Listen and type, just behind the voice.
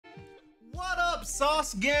What up,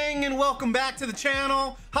 Sauce Gang, and welcome back to the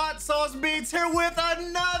channel. Hot Sauce Beats here with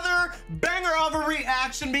another banger of a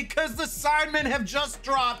reaction because the Sidemen have just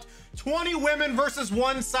dropped 20 women versus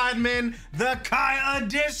 1 Sideman, the Kai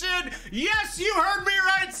edition. Yes, you heard me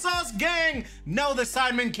right, Sauce Gang. No, the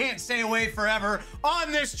Sidemen can't stay away forever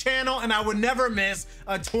on this channel, and I would never miss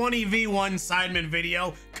a 20v1 Sidemen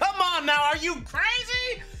video. Come on now, are you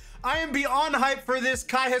crazy? I am beyond hype for this.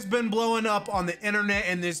 Kai has been blowing up on the internet,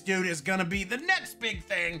 and this dude is gonna be the next big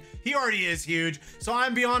thing. He already is huge, so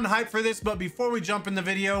I'm beyond hype for this. But before we jump in the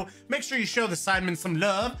video, make sure you show the Sidemen some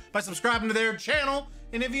love by subscribing to their channel.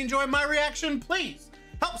 And if you enjoy my reaction, please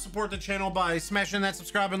help support the channel by smashing that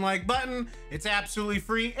subscribe and like button. It's absolutely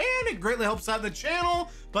free, and it greatly helps out the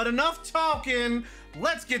channel. But enough talking,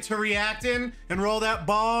 let's get to reacting and roll that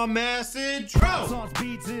bomb ass intro. Hot Sauce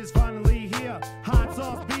Beats is finally here. Hot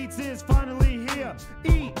Sauce Beats is finally here.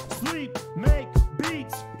 Eat, sleep, make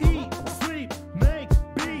beats. Eat, sleep, make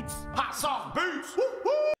beats. Hot Sauce Beats. Woo,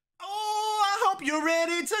 woo. Oh, I hope you're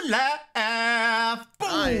ready to laugh. Boom.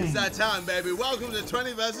 Hi, it's that time, baby. Welcome to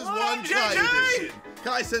 20 versus 1 Kai edition.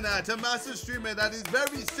 Kai Cenat, a massive streamer that is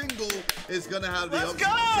very single, is going to have the option to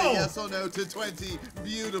say yes or no to 20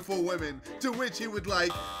 beautiful women to which he would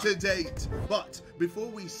like to date. But before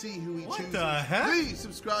we see who he chooses, please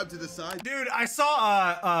subscribe to the side. Dude, I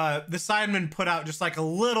saw the Sidemen put out just like a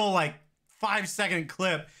little 5-second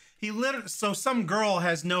clip. He literally, so some girl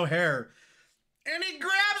has no hair, and he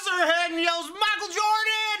grabs her head and yells, "Michael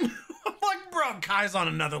Jordan!" I'm like, bro, Kai's on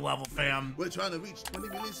another level, fam. We're trying to reach 20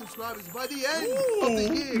 million subscribers by the end of the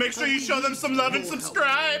year. Make sure you show them some love and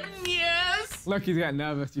subscribe. Yes. Look, he's getting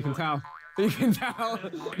nervous. You can tell. You can tell.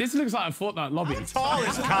 This looks like a Fortnite lobby. How tall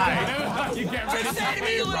is Kai? You get ready to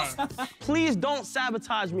play, bro. Please don't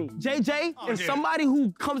sabotage me. JJ, if somebody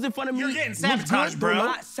who comes in front of me, you're getting sabotaged, bro. Do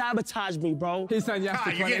not sabotage me, bro. He's saying yes to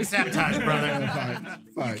 20. You're getting sabotaged, brother.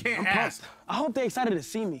 You can't ask. I hope they're excited to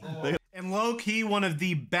see me. And low-key, one of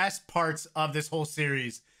the best parts of this whole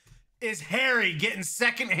series is Harry getting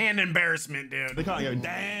secondhand embarrassment, dude. They can't go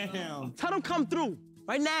down. Tell them come through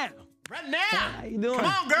right now. Right now. How you doing? Come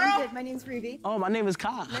on, girl. I'm good. My name's Reeves. Oh, my name is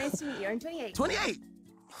Karl. Nice to meet you. I'm 28. 28.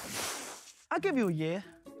 I'll give you a year.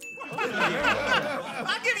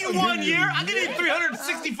 I'll give you 1 year. I'll give you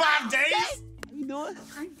 365 days. How you doing?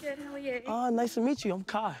 I'm good. How are you? Oh, nice to meet you. I'm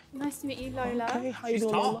Karl. Nice to meet you, Lola. Hey, how you She's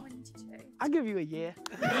doing, tall. Lola? 22. I'll give you a year.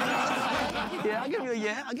 Yeah, I'll give you a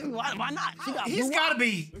year. I'll give you, why not? He's got to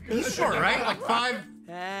be, he's short, right? Like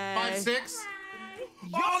 5'6".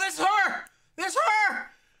 Oh, that's her. That's her.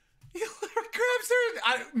 He grabs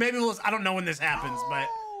her. I don't know when this happens, but.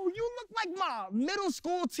 Oh, you look like my middle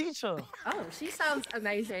school teacher. Oh, she sounds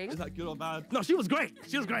amazing. Is that good or bad? No, she was great.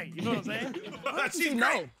 She was great. You know what I'm saying? She's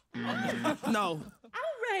no. No.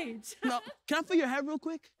 Outrage. No. Can I feel your hair real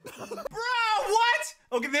quick? Bro, what?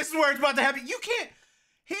 Okay, this is where it's about to happen. You can't.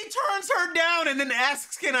 He turns her down and then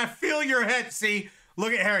asks, "Can I feel your head?" See,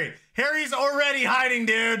 look at Harry. Harry's already hiding,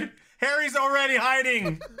 dude. Harry's already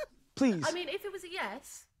hiding. Please. I mean, if it was a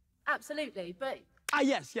yes, absolutely, but...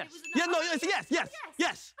 Yes. was a Yeah, no. no,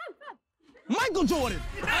 yes. Oh, oh. Michael Jordan.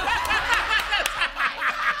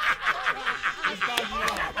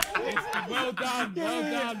 Well done.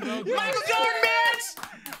 Michael Jordan, bitch!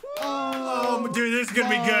 Oh, dude, this is gonna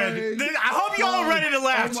be good. I hope y'all are ready to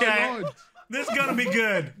laugh, chat. This is gonna be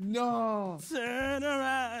good. No. Turn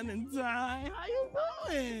around and die. How you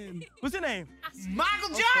doing? What's your name? Michael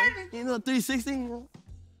Jordan! You know, 360.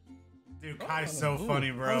 Dude, Kai's so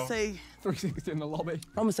funny, bro. I'm gonna say 360 in the lobby. I'm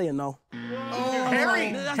gonna say a no.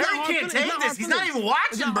 Harry can't take this. He's not even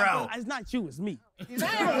watching, bro. It's not you, it's me. He's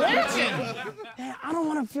not even watching. Man, I don't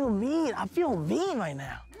want to feel mean. I feel mean right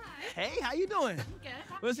now. Hey, how you doing?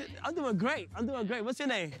 Good. I'm doing great. What's your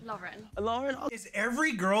name? Lauren. Lauren? Is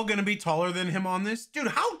every girl gonna be taller than him on this? Dude,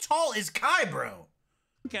 how tall is Kai, bro?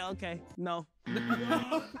 Okay. No.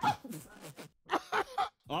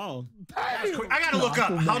 Oh. I gotta look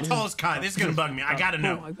up. How tall is Kai? This is gonna bug me. I gotta Oh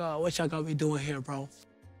know. my God, what y'all got me doing here, bro? All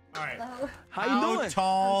right. Hello. How you doing? How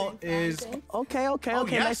tall is... Okay. Oh,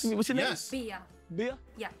 yes. Nice to meet you. What's your name? Yes. Bia. Bia?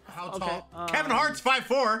 Yeah. How Okay, tall? Kevin Hart's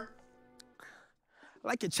 5'4". I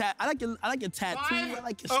like your chat. I like your tattoo. I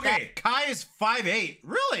like your Okay, Kai is 5'8".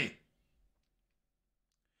 Really?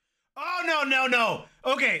 Oh, no.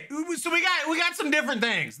 Okay, so we got some different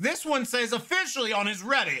things. This one says officially on his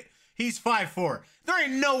Reddit, he's 5'4". There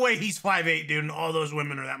ain't no way he's 5'8", dude, and all those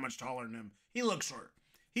women are that much taller than him. He looks short.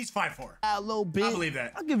 He's 5'4". A little bit. I believe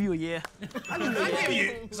that. I'll give you a year. I'll give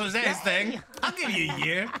you. So is that his thing? I'll give you a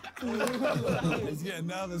year. He's getting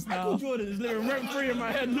nervous now. Michael Jordan is living rent free in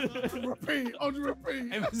my head. Repeat.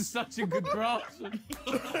 It was such a good grasp.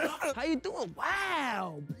 How you doing?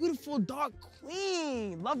 Wow, beautiful beautiful dark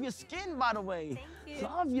queen. Love your skin, by the way. Thank you.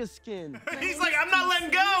 Love your skin. He's like, I'm not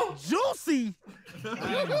letting go. Juicy.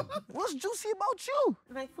 What's juicy about you?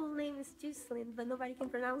 My full name is JSchlatt, but nobody can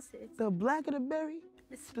pronounce it. The blacker the berry,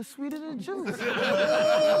 the sweeter the juice.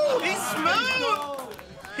 He's smooth.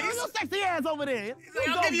 He's your sexy ass over there. He's like,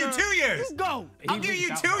 I'll give you 2 years. Let's go. I'll give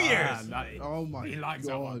you 2 years. Oh my He likes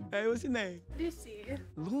that one. Hey, what's your name? Lucy.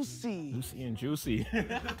 Lucy. Juicy and juicy.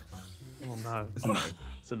 Oh no. It's a no.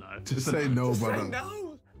 It's a no. Just say no, brother.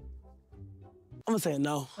 No. I'm gonna say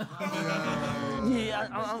no. Yeah,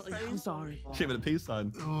 I'm sorry. Shit with a peace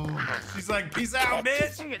sign. She's like, peace out,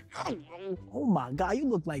 bitch. Oh my God, you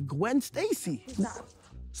look like Gwen Stacy.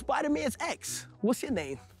 Spider-Man's ex. What's your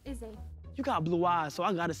name? Izzy. You got blue eyes, so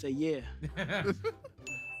I gotta say yeah.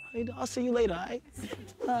 I'll see you later, all right?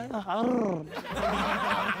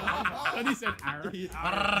 And he said,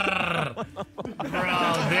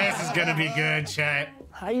 Bro, this is gonna be good, chat.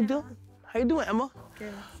 How you doing? How you doing, Emma?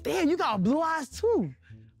 Good. Damn, you got blue eyes too.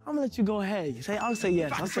 I'm gonna let you go ahead. I'll say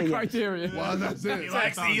yes. I'll say yes. criteria. Well, that's it. He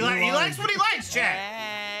likes what he likes, chat.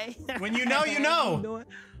 Hey. When you know, you know.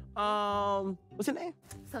 What's your name?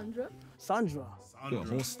 Sandra. Sandra. Got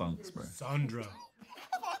horse stunts, bro. Sandra.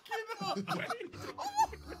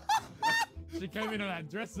 She came in on that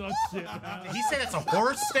dress on shit. Did he say that's a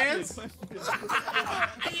horse stance?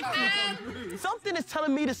 Something is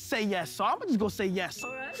telling me to say yes, so I'm just gonna say yes.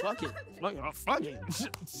 All right. Fuck it. Fuck it.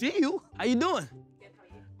 See you. How you doing?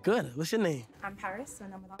 Good. What's your name? I'm Paris,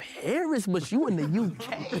 and I'm Paris, but you in the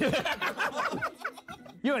UK.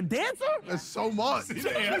 You're a dancer? That's so much.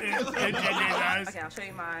 Okay, I'll show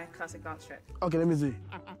you my classic dance trick. Okay, let me see.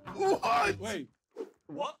 What? Wait.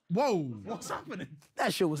 What? Whoa. What's happening?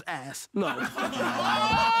 That shit was ass. No. Get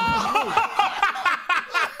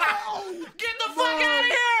the fuck out of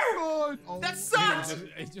here! That sucks!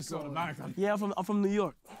 It's just automatic. Yeah, I'm from New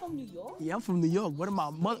York. From New York? Yeah, I'm from New York. What am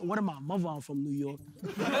my mother? I'm from New York.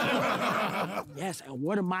 Yes, and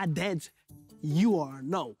what are my dads? You are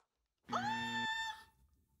no.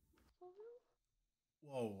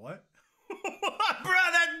 Whoa, what? Bro,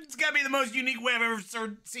 that's gotta be the most unique way I've ever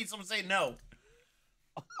seen someone say no.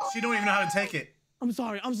 She don't even know how to take it. I'm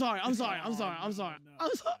sorry. I'm sorry.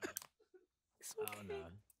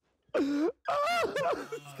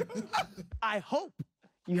 I hope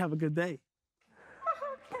you have a good day.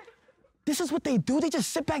 This is what they do. They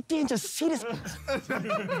just sit back there and just see this.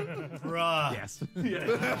 Bruh. Yes.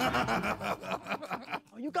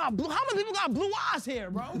 Oh, you got blue. How many people got blue eyes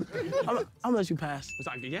here, bro? I'm gonna let you pass. Was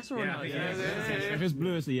that a yes or a no? Yes. If it's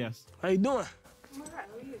blue, it's a yes. How you doing? I'm alright,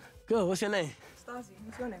 how are you? Good. What's your name? Stasi,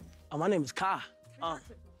 what's your name? My name is Kai.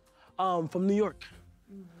 From New York.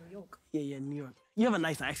 New York. Yeah, New York. You have a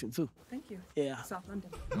nice accent too. Thank you. Yeah. South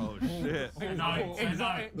London. Oh shit. No,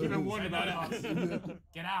 give him one about us.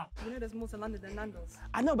 Get out. You know there's more to London than Nando's.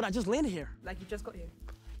 I know, but I just landed here. Like you just got here.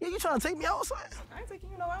 Yeah, you trying to take me out or something? I ain't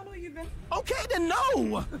taking you nowhere. I don't know where you've been. Okay, then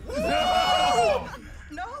no.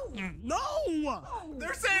 No.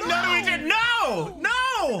 They're saying no to each other. No!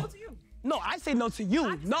 No! No to you. No, I say no to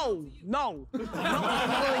you. No.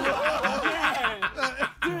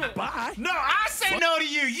 Bye. No, I say no to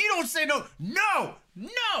you. You don't say no. No!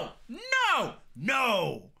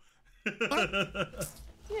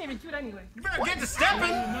 You ain't even cute anyway. You better get to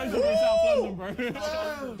stepping. Nice in South London, bro.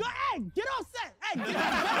 Go ahead. Get off set. Hey, get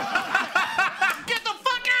off. Get the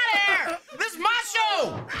fuck out of here! This is my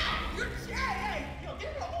show!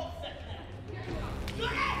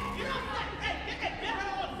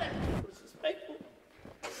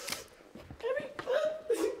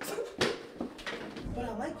 But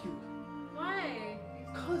I like you. Why?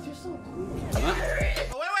 Cause you're so cool.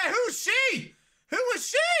 Oh, wait, who's she? Who is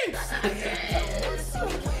she?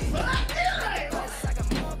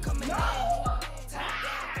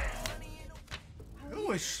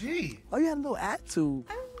 Who is she? Oh, you had a little attitude.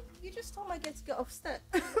 You just told my girl to get off step.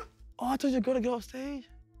 Oh, I told you to go to get off stage.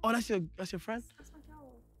 Oh, that's your friend? That's my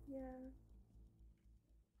girl. Yeah.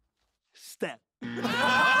 Step.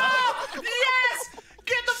 Yes!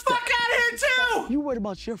 Get the fuck out of here, too! You worried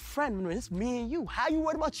about your friend when it's me and you. How you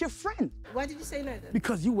worried about your friend? Why did you say no then?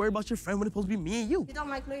 Because you worried about your friend when it's supposed to be me and you. You don't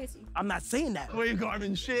like loyalty. I'm not saying that. We've got him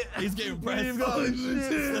in shit. He's getting pressed. We've got him in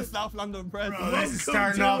shit. It's the South London press. Bro, this is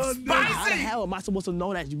starting off How the spicy! hell am I supposed to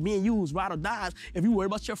know that me and you was ride or dies if you worry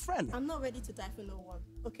about your friend? I'm not ready to die for no one,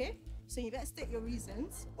 okay? So you better state your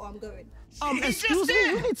reasons or I'm going. He Excuse just me,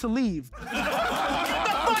 did. we need to leave. Get the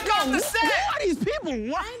fuck off the Who set! are these people?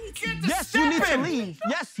 What? Get the Yes, you need to stepping. leave.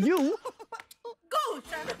 Yes, you. Go,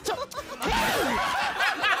 Shannon. Dude,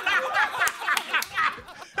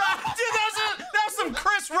 that was some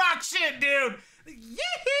Chris Rock shit, dude.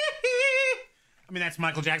 I mean, that's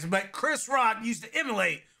Michael Jackson, but Chris Rock used to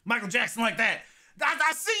emulate Michael Jackson like that.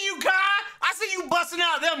 I see you, Kai. I see you busting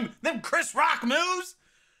out them Chris Rock moves.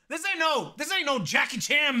 This ain't no Jackie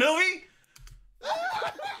Chan movie.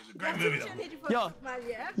 Great movie though. Yo,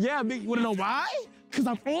 yeah, you wanna know why? Cause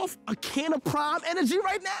I'm off a can of prime energy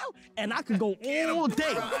right now, and I could go all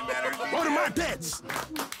day. Go to my beds.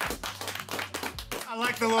 I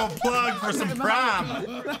like the little plug for some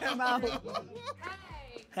prime.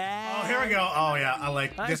 Hey. Oh, here we go. Oh yeah, I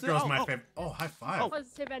like this girl's my favorite. Oh, high five.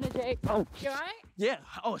 Positive energy. Oh, You alright? yeah.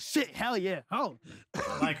 Oh shit. Hell yeah. Oh,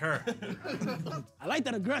 I like her. I like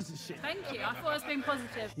that aggressive shit. Thank you. I thought I was being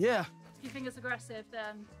positive. Yeah, If you think it's aggressive,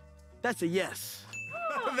 then. that's a yes.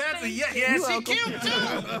 That's a yeah, she cute too.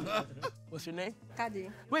 What's your name? Kadi,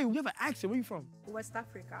 Wait, you have an accent. Where you from? West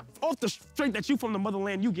Africa. Off the straight that you from the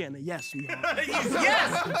motherland, you getting a yes, sweetheart.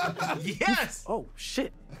 Yes. Yes. Oh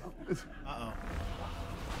shit. Uh-oh.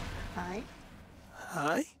 Hi.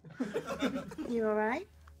 Hi. You alright?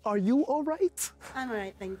 Are you all right? I'm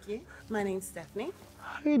alright, thank you. My name's Stephanie.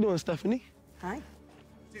 How you doing, Stephanie? Hi.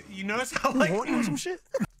 You notice how You like horny or some shit?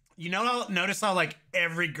 notice how like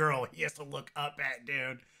every girl he has to look up at,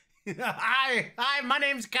 dude. Hi, my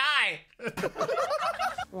name's Kai.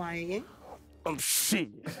 Why are you?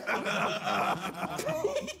 Shit.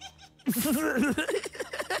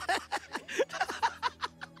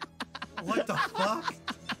 What the fuck?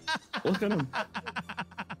 What's going on?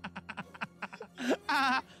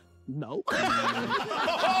 No.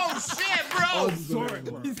 Oh shit, bro! Sorry,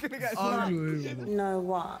 bro. He's gonna get No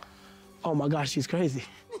what? Oh my gosh, she's crazy.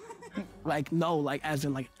 Like, no, like, as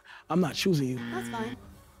in, like, I'm not choosing you. That's fine.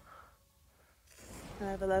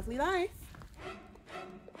 Have a lovely life.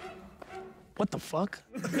 What the fuck?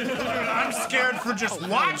 I'm scared for just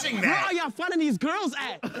watching Where that. are y'all finding these girls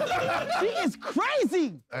at? She is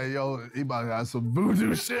crazy. Hey, yo, he about to have some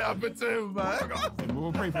voodoo shit up into him, man.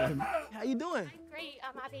 We'll pray for him. How you doing? Great,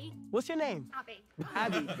 I'm Abby. What's your name? Abby.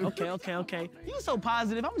 Abby. Okay. You so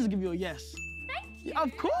positive. I'm just give you a yes. Thank you.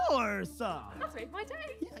 Of course. That's made my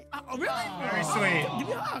day. Oh, really? Very sweet. Give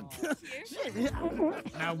me a hug. Shit.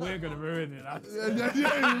 Now we're gonna ruin it. I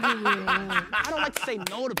don't like to say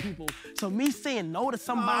no to people. So me saying no to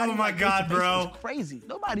somebody. Oh my like, God, face-to-face bro. is crazy.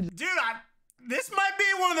 Nobody. Dude, this might be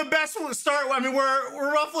one of the best ones to start. I mean,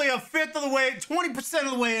 we're roughly a fifth of the way, 20%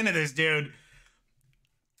 of the way into this, dude.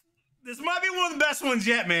 This might be one of the best ones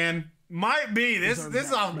yet, man. Might be. This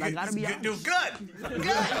is all But I good. gotta be Dude, good.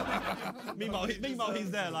 Meanwhile,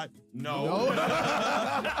 he's there like, no.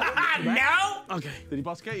 No? Okay. Did he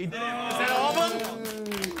bust Katie? He did it. Is that all of them?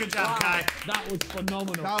 Good job, Kai. That was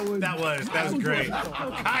phenomenal. That was great.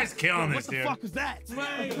 Kai's killing this, What the dude. fuck was that?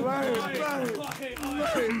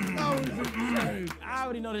 I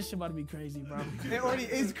already know this shit about to be crazy, bro. It already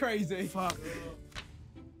is crazy. Fuck.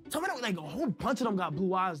 Tell me that, like, a whole bunch of them got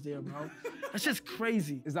blue eyes there, bro. That's just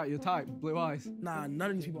crazy. Is that your type? Blue eyes? Nah, none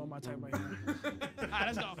of these people are my type right now. All right,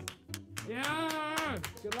 let's go. Yeah.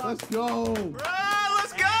 Let's go.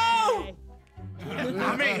 Let's go.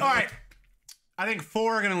 I mean, all right. I think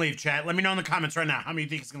 4 are gonna leave, chat. Let me know in the comments right now how many you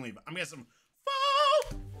think is gonna leave. I'm guessing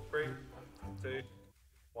 4. 3, 2,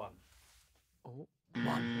 1.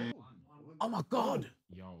 Oh my God.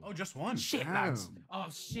 Yo. Oh, just 1. Shit. Oh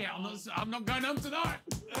shit! I'm not going home tonight.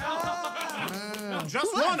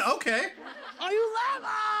 Just 1. Okay. Oh, you left?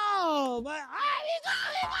 Oh, but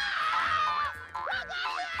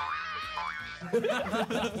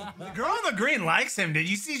The girl in the green likes him. Did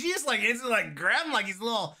you see? She just like instantly like grab him like he's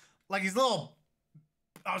little.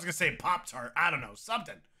 I was gonna say Pop-Tart. I don't know,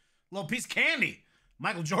 something. Little piece of candy.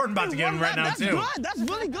 Michael Jordan about to get him right now too. That's good. That's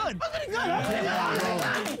really good. That's really good.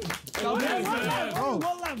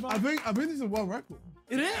 I think this is a world record.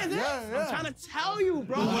 It is. I'm trying to tell you,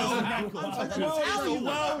 bro. I'm trying to tell It's a you.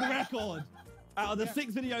 world record. Out of the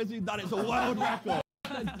 6 videos we've done, it's a world record.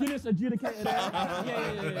 Guinness adjudicated.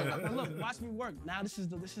 Yeah. Now look, watch me work. Now this is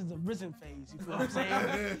the risen phase. You feel what I'm saying?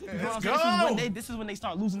 You know what I'm saying? This is when they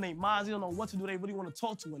start losing their minds. They don't know what to do. They really want to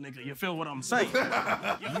talk to a nigga. You feel what I'm saying?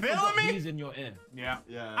 You feeling me? He's in your ear. Yeah.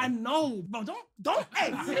 I know, bro.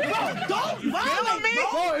 Hey, bro, don't violate me,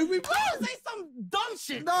 bro. Bro, say some dumb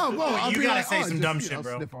shit. No, bro. You gotta say some dumb shit,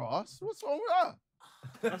 bro. Sniffer ass. What's wrong with that?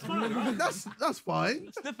 That's fine. That's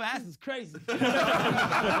fine. Sniffer ass is crazy. First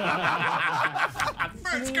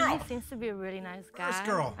girl. He seems to be a really nice guy. First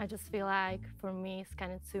girl. I just feel like for me it's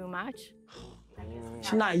kind of too much.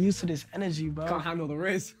 She's not used to this energy, bro. Can't handle the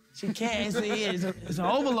riz. She can't. It's an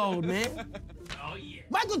overload, man. Oh yeah.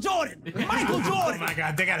 Michael Jordan. Oh my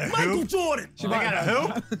God, they got a Michael hoop. Jordan. They got a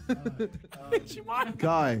hoop.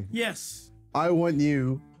 Guy, Yes. I want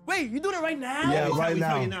you. Wait, you doing it right now? Yeah, right We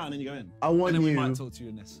tell now. you now and then you go in. I want And then we you might talk to you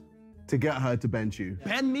in this. to get her to bench you.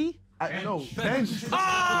 Bend me? No, bench.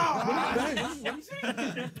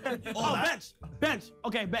 Bench.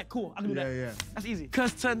 Okay, bet. Cool. I can do that. Yeah. That's easy.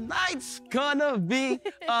 Cause tonight's gonna be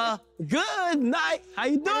a good night. How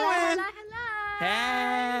you doing? Hello.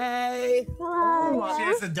 Hey. She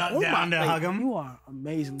has to duck down to hug him. You are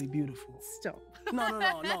amazingly beautiful. Stop.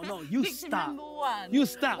 No. You Picture stop. number one. You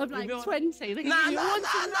stop. Of like 20. Nah.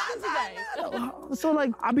 So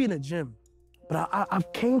like, I be in the gym, but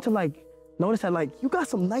I've came to like notice that like you got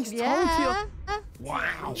some nice tones here.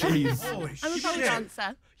 Wow. Jeez. I'm a pole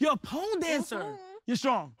dancer. You're a pole dancer. You're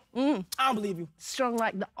strong. I don't believe you. Strong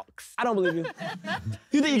like the ox. I don't believe you.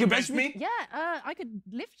 You think you can bench me? Yeah, I could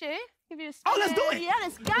lift you. Give you a Oh, let's do it. Yeah,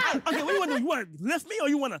 let's go. Okay, what do you want to do? You want to lift me or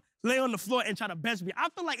you want to lay on the floor and try to bench me? I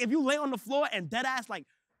feel like if you lay on the floor and dead ass like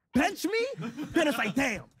bench me, then it's like,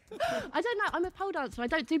 damn. I don't know. I'm a pole dancer. I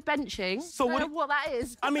don't do benching. So I don't know what that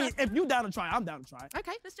is. I mean, if you down to try, I'm down to try.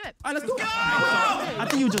 Okay, let's do it. All right, let's go. I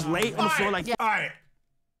think you just lay on the floor like. All right.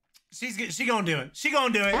 She gonna do it. She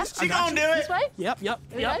gonna do it. She gonna do it. This way? Yep.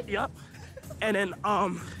 And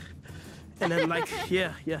then like,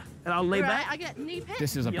 yeah. And I'll lay back. I get knee pitch.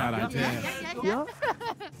 This is a bad idea. Yeah.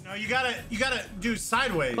 No, you gotta do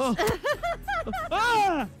sideways. Oh.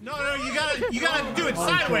 No, you gotta do it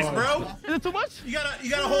sideways, bro. Is it too much? You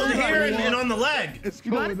gotta hold it here and on the leg. It's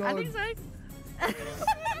going I on. think so.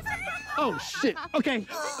 Oh shit. Okay.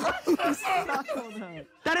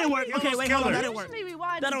 That didn't work. Okay, wait, hold on. That didn't work. Usually we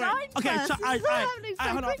wind That don't down work. Okay, first. so, all right, It's not happening so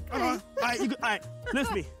hold on. quickly. All right, all right,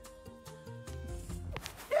 lift me.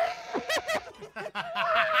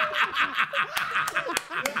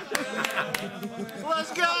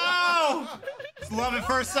 Let's go! It's love at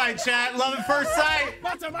first sight, chat. Love at first sight.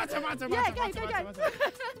 Yeah, go.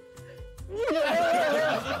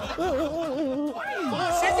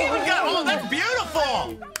 She's even got. Oh, that's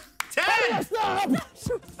beautiful. 10.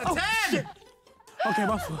 A 10. Okay,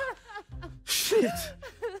 my fault. Shit.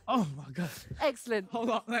 Oh my god. Excellent. Hold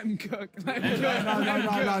on, let him cook. Let him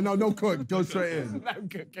cook. No cook. Go straight in. Let him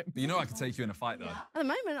cook. But you know I could take you in a fight, though. At the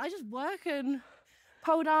moment, I just work and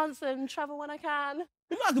pole dance and travel when I can.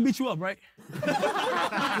 You know I can beat you up, right?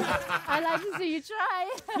 I like to see you try.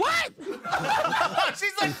 What?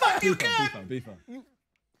 She's like, fuck you, good. Beef her.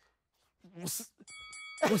 What's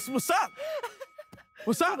up?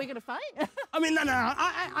 What's up? Are we gonna fight? I mean, no,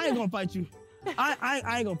 I ain't gonna fight you. I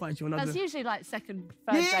ain't gonna fight you. That's usually like second,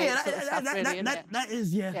 third date sort of stuff, really, isn't it? That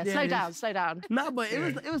is, yeah. Slow down. Nah, but it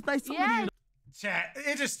was nice talking to you. Chat,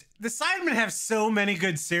 the Sidemen have so many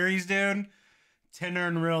good series, dude. Tinder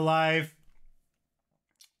in real life.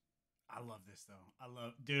 I love this though.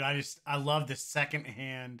 I love the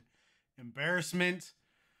secondhand embarrassment.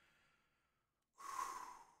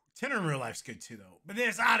 Tinder in real life's good too though. But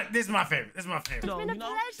this is my favorite. This is my favorite. It's been a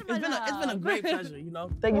pleasure, my love. It's been a great pleasure, you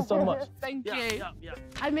know. Thank you so much. Thank you. Yeah.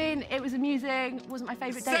 I mean, it was amusing. It wasn't my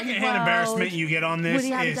favorite date in the Secondhand world. embarrassment you get on this Would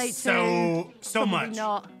he have a date is so Probably much.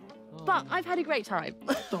 not. But I've had a great time.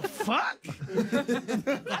 The fuck?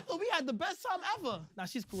 I thought we had the best time ever. Nah,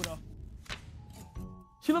 she's cool though.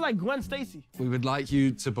 She look like Gwen Stacy. We would like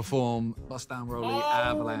you to perform Bust Down Rolly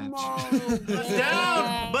Avalanche.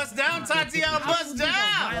 Bust down, Tatiana, bust down.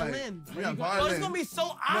 Violin. Yeah, Oh, violin. it's gonna be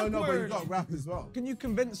so awkward. No, but you got rap as well. Can you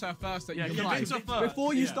convince her first that you can convince play? her first.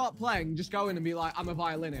 Before you start playing, just go in and be like, I'm a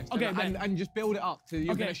violinist. Okay, and just build it up to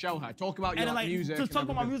you're Okay. gonna show her. Talk about your And then, like, music. just talk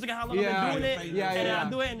about my music and how long I've Yeah. been doing it. Yeah, And then yeah. I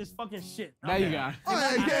do it and it's fucking shit. There you go.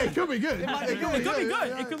 Oh, yeah, it could be good. It could be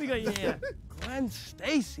good. It could be good, yeah. Gwen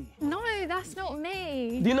Stacy. No, that's not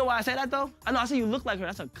me. Do you know why I say that though? I know I say you look like her.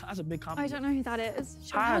 That's a big I compliment. don't know who that is.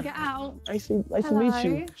 Should Hi. I get out? Nice to meet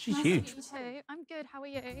you. She's Nice huge. To meet you too. I'm good. How are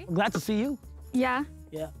you? I'm glad to see you. Yeah,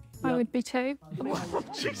 Yeah. I would be too.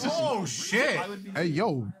 Oh shit. Hey,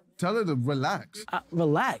 yo, tell her to relax.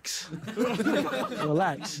 Relax.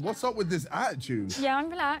 Relax. What's up with this attitude? Yeah, I'm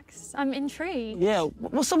relaxed. I'm intrigued. Yeah,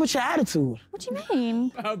 what's up with your attitude? What do you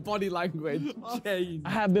mean? Her body language. I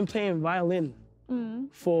have been playing violin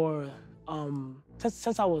for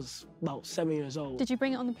since I was about 7 years old. Did you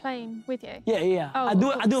bring it on the plane with you? Yeah. Oh,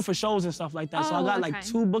 I do it for shows and stuff like that. So I Oh, got like okay.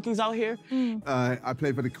 2 bookings out here, I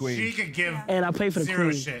play for the Queen. She could give and I play for the zero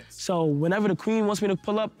Queen. shits. So whenever the Queen wants me to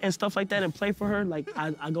pull up and stuff like that and play for her, like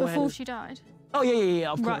I go ahead. Before And, she died? oh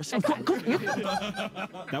yeah, of Right, course. okay. Of course.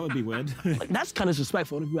 That would be weird. Like, that's kind of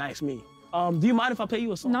disrespectful if you ask me. Do you mind if I play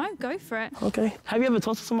you a song? No, go for it. Okay. Have you ever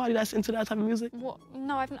talked to somebody that's into that type of music? What?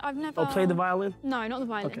 No, I've never. Or played the violin? No, not the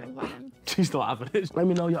violin. Okay. Not the violin. She's still having it. Let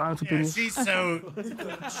me know your honest Yeah, opinion.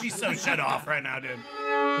 she's so shut off right now, dude.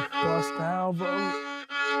 Bust down,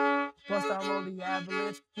 bro. Bust down roll the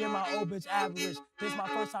avalanche. Yeah, my old bitch average. This my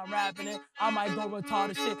first time rapping it. I might go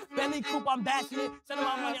retarded shit. Bentley coupe, I'm dashing it. Sending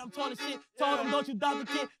my money, I'm torn shit. Told them, don't you doubt the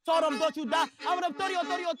kid. Told them, don't you doubt. I went up 30 on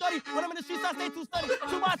 30 on 30. When I'm in the streets, I stay too steady.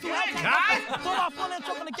 2 by 2, so my full and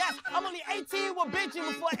choking the gas. I'm only 18 with bitches.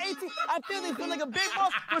 Before 18, I feel they feel like a big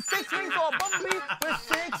boss with 6 rings or a bumblebee with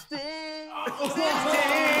 16.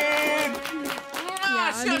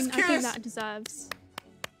 Yeah, I think that deserves.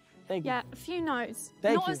 Thank you. Yeah, a few notes.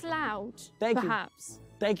 Thank Not you. as loud, Thank you. perhaps.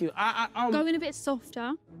 Thank you. Go in a bit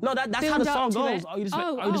softer. No, that's how Build the up song to goes. it. Are you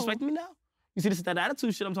disrespecting me now? You see, this is that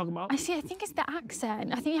attitude shit I'm talking about. I see. I think it's the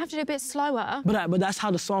accent. I think you have to do a bit slower. But that's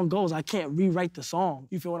how the song goes. I can't rewrite the song.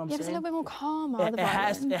 You feel what I'm Yeah, it's a saying? little bit more calmer.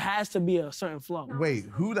 It has to be a certain flow. Wait,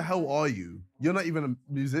 who the hell are you? You're not even a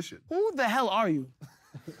musician. Who the hell are you?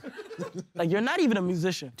 Like, you're not even a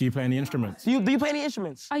musician. Do you play any instruments? Do you play any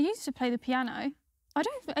instruments? I used to play the piano.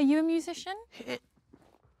 Are you a musician?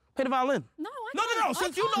 Play the violin. No, No.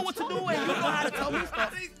 Since you know what to do and you know how to tell me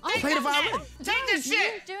stuff, play the violin. Take this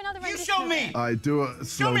shit. Do another You rendition show of me. it. I do a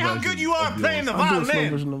slow Show me how version good you are of playing the yours. I'll do a slow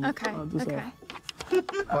violin. version of Okay. Okay.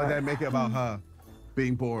 Oh, then make it about her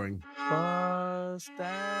being boring. Bust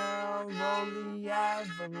down, roll the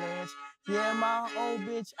avalanche. Yeah, my old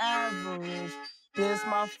bitch average. This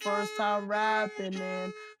my first time rapping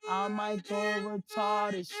and I might go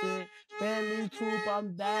retarded shit. Bentley coupe,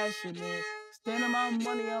 I'm dashing it. Standing my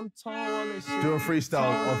money, I'm tall as shit. Do a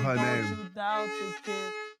freestyle of her name. Don't you doubt the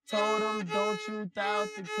kid. Told him, don't you doubt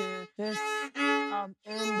the kid. I'm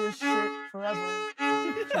in this shit forever. She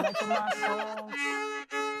liking my songs.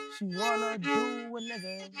 She wanna do a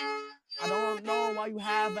nigga. I don't know why you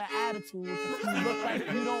have an attitude. You look like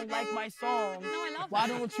you don't like my song. No, I love Why it.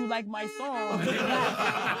 don't you like my song?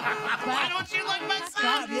 Why don't you like my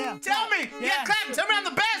song? Yeah. Tell me. Yeah, clap. Tell me I'm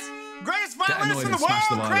the best. Greatest violinist annoyed in the and smash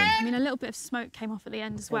the world, violin. Craig. I mean, a little bit of smoke came off at the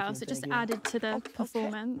end as well, so it just added to the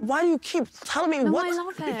performance. Why do you keep telling me No, what? I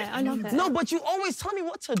love it. I love it. No, but you always tell me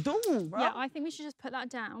what to do, bro. Yeah, I think we should just put that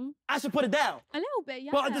down. I should put it down. A little bit, yeah.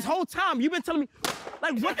 But this whole time, you've been telling me,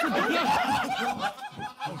 like, what to do.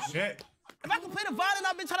 Oh, shit. If I can play the violin,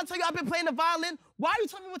 I've been trying to tell you I've been playing the violin. Why are you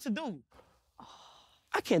telling me what to do?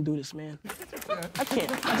 I can't do this, man. I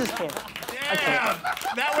can't. I just can't. Damn.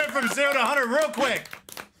 That went from 0 to 100 real quick.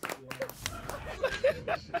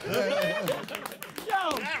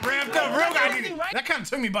 Yo, That ramped up real Right? good. That kind of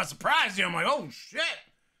took me by surprise. I'm like, oh, shit.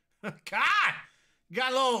 God.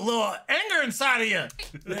 Got a little anger inside of you.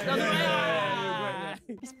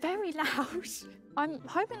 It's very loud. I'm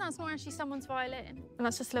hoping that's not actually someone's violin, and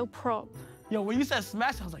that's just a little prop. Yo, when you said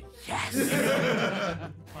smash, I was like, yes.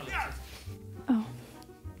 Oh,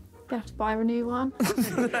 they have to buy a new one. Would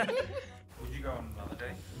you go on another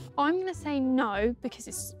day? I'm gonna say no because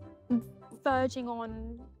it's verging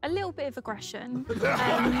on a little bit of aggression. A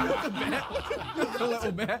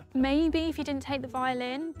little bit. Maybe if he didn't take the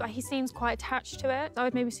violin, but he seems quite attached to it, I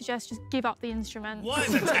would maybe suggest just give up the instrument. What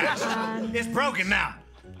is attached? It's broken now.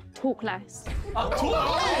 Talk less.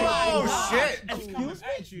 Oh, shit.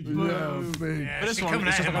 Excuse me? But this she one, coming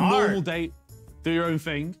it's at just him like a hard. normal date, do your own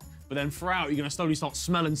thing, but then throughout you're gonna slowly start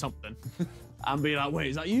smelling something and be like, wait,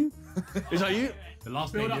 is that you? Is that you? The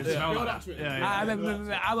last thing is smell like that. Yeah.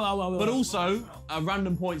 But also, at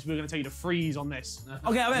random points, we're gonna tell you to freeze on this.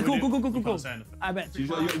 Okay, I bet. Cool. You can't Cool. say anything. I bet. You've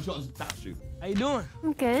got to touch you. How you doing?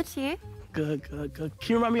 I'm good, you? Good. Can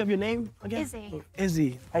you remind me of your name again? Izzy.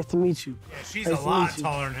 Izzy. Nice to meet you. Yeah, she's Nice a to lot meet you.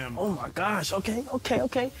 taller than him. Oh my gosh.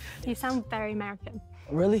 Okay. You sound very American.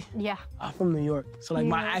 Really? Yeah. I'm from New York, so like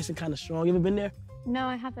my New York. accent kind of strong. You ever been there? No,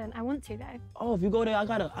 I haven't. I want to, though. Oh, if you go there, I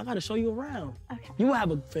gotta show you around. Okay. You will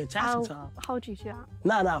have a fantastic I'll time. hold you to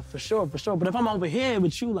that. Nah, for sure. But if I'm over here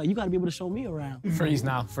with you, like, you gotta be able to show me around. Freeze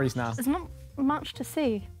now. There's not much to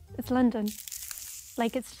see. It's London.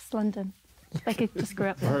 Like, it's just London. They could just grew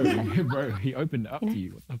up there. Bro, he opened it up You know? to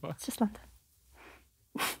you. What the fuck? It's just London.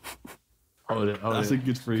 That's a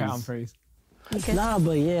good freeze. Count freeze. You good? Nah,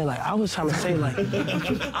 but yeah, like, I was trying to say, like,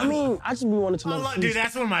 I mean, I just be wanting to know. Dude,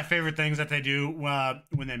 that's one of my favorite things that they do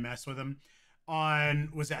when they mess with him. I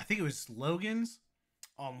think it was Logan's.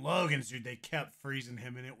 On Logan's, dude, they kept freezing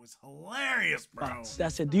him, and it was hilarious, bro.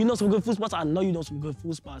 That's it. Do you know some good food spots? I know you know some good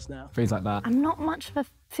food spots now. Freeze like that. I'm not much of a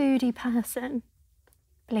foodie person,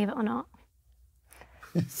 believe it or not.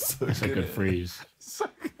 It's a good freeze.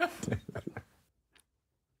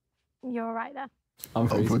 You're all right there. I'm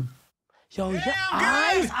freezing. Yo, your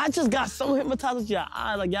eyes, I just got so hypnotized with your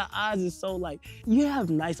eyes. Like, your eyes is so, like, you have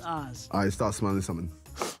nice eyes. I start smelling something.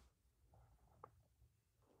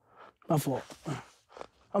 My fault.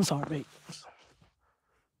 I'm sorry, babe.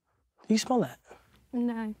 You smell that?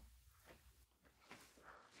 No.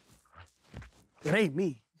 It ain't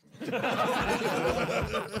me.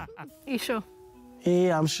 You sure?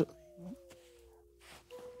 Yeah, I'm sure.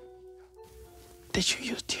 Did you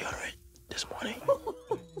use deodorant this morning?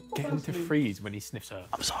 Get him to freeze when he sniffs her.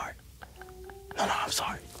 I'm sorry. No, I'm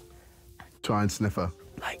sorry. Try and sniff her.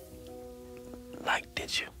 Like,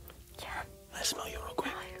 did you? Yeah. Let's smell you real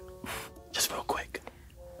quick. Just real quick.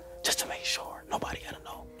 Just to make sure nobody gotta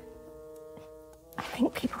know. I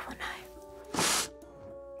think people will know.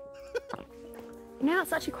 You know,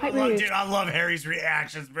 it's actually quite Dude, rude. I love Harry's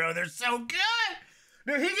reactions, bro. They're so good.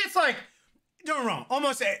 Dude, he gets like, don't get me wrong,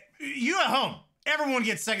 almost you at home. Everyone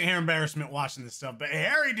gets secondhand embarrassment watching this stuff, but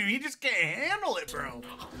Harry, dude, he just can't handle it, bro.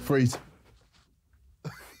 Freeze.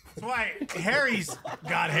 That's why Harry's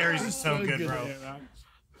is so good, bro.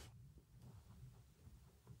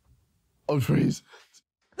 Oh, freeze.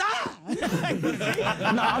 No, I'm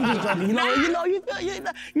just joking.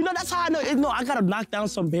 You know, that's how I know. No, I gotta knock down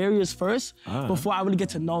some barriers first before I really get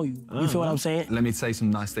to know you. You feel what I'm saying? Let me say some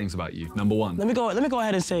nice things about you. Number one. Let me go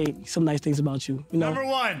ahead and say some nice things about you. You know?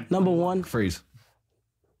 Number one. Freeze.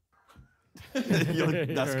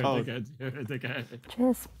 That's cold.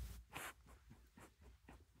 Cheers.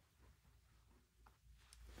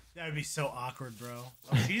 That would be so awkward, bro.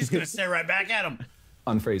 Oh, she's just gonna stare right back at him.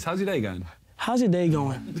 Unfreeze. How's your day going? How's your day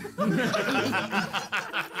going?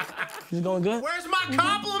 Is it going good? Where's my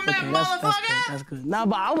compliment, Okay, motherfucker? that's good. Nah,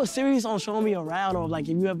 but I was serious on showing me around, or like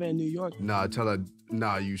if you ever in New York. Nah, tell her,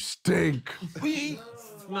 nah, you stink.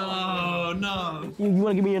 No. You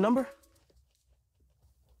wanna give me your number?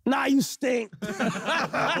 Nah, you stink.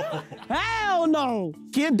 Hell no.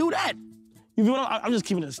 Can't do that. You feel what I'm just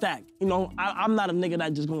keeping it a stack. You know, I'm not a nigga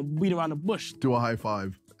that just gonna beat around the bush. Do a high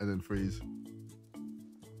five and then freeze.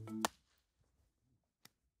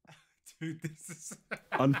 Dude, this is...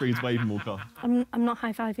 Unfreeze wave walker. I'm not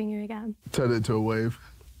high-fiving you again. Turn it into a wave.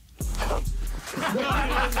 That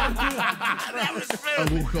was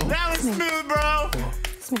smooth. That was smooth, bro.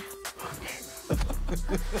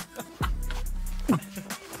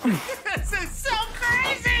 This is so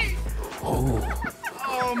crazy.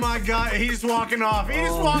 Oh my God, he's walking off.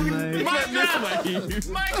 He's walking. Mic drop. Mic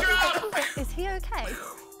drop. Is he okay?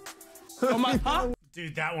 Oh my God.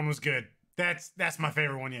 Dude, that one was good. That's my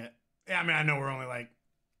favorite one yet. Yeah, I mean, I know we're only like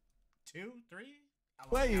 2, 3.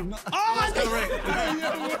 Wait, no. Oh my God.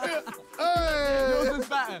 Yours is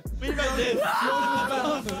better. Yours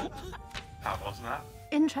is better. How wasn't that?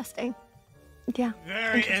 Interesting. Yeah.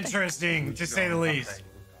 Very interesting, to say the least.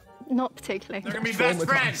 Not particularly. They're gonna be best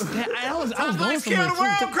friends. Yeah, I was going Let's kill the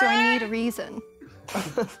somewhere. world, Do I need Craig. a reason?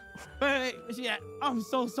 Wait, yeah, I'm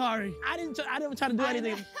so sorry. I didn't try to do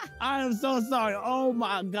anything. I am so sorry. Oh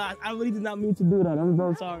my gosh, I really did not mean to do that. I'm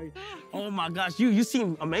so sorry. Oh my gosh, you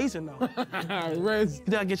seem amazing though.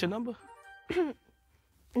 Did I get your number?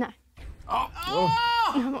 No. Oh.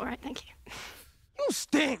 No, I'm all right, thank you. You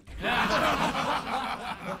stink.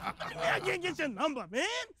 I can't get your number, man.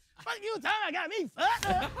 Fuck you, time I got me fucked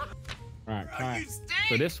up. Right, Kai.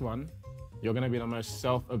 For this one, you're gonna be the most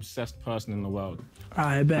self-obsessed person in the world.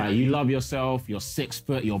 I bet. Like, you love yourself, you're 6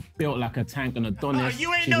 foot, you're built like a tank and Adonis.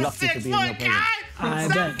 You ain't She's no lucky to 6 be in your foot presence. guy. I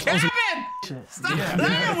Stop bet. capping. Stop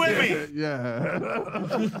playing with me. Yeah.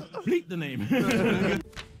 Bleep the name.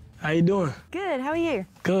 How you doing? Good, how are you?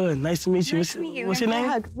 Good, nice to meet you. Nice to meet you. What's your Can I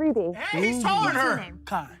name? hug? Ruby. Hey, he's taller than her.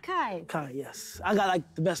 Kai. Kai. Kai, yes. I got like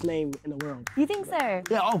the best name in the world. You think so?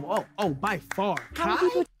 Yeah, oh, by far. How many Kai?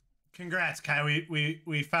 people? Congrats, Kai.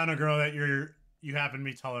 We found a girl that you happen to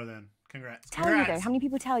be taller than. Congrats. Tell you though, how many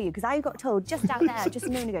people tell you? Because I got told just out there, just a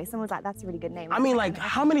minute ago, someone was like, that's a really good name. I mean, like,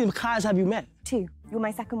 how many Kais have you met? 2. You're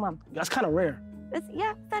my second one. That's kind of rare.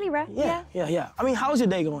 Yeah, fairly rare. Yeah. I mean, how's your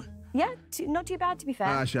day going? Yeah, not too bad to be fair.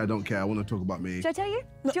 Actually, I don't care. I want to talk about me. Should I tell you?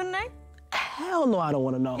 Do you want to know? Hell no, I don't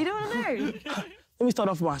want to know. You don't want to know? Let me start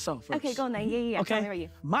off with myself first. Okay, go on then. Yeah. Okay. Tell me about you.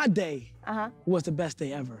 My day was the best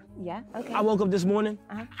day ever. Yeah, okay. I woke up this morning,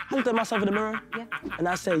 looked at myself in the mirror, and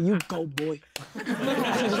I said, "You go, boy."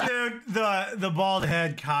 Dude, the bald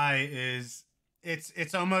head Kai is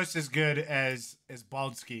it's almost as good as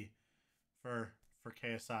Baldski for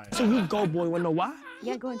KSI. So you go, boy. Wanna know why?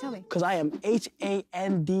 Yeah, go on, tell me. Because I am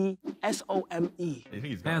HANDSOME.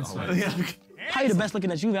 Probably the best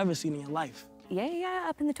looking that you've ever seen in your life. Yeah,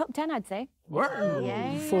 up in the top 10, I'd say. Word.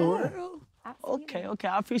 Yeah. For real? Absolutely. Okay,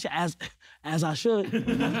 I appreciate it, as I should. Do you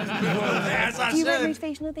write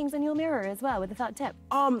motivational things on your mirror as well with the felt tip?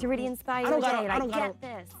 To really inspire your day, get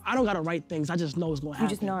this. I don't gotta write things. I just know it's gonna happen.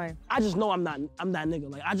 You just know. I just know I'm that nigga.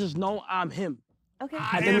 Like I just know I'm him. Okay.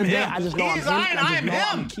 At the end of the day, I just know I'm him. I I just am know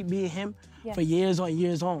I'm him. keep being him Yeah. for years on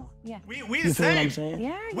years on. Yeah. We You the feel what same. I'm saying?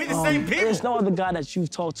 Yeah. We the same people. There's no other guy that you've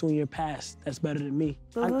talked to in your past that's better than me.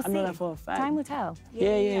 Well, we'll I know see. that for a fact. Time will tell.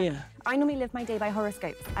 Yeah. I normally live my day by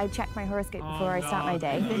horoscopes. I check my horoscope before I start my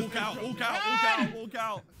day. Walk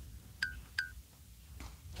out.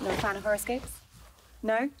 No fan of horoscopes?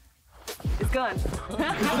 No? It's gone.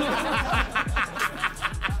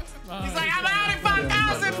 He's like, I'm out at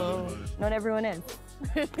 5,000. Not everyone is.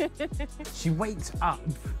 She wakes up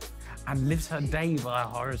and lives her day by a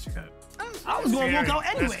horoscope. I was gonna walk out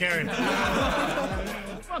anyway. That's scary.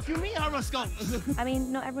 Fuck you mean horoscope? I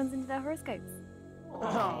mean, not everyone's into their horoscopes.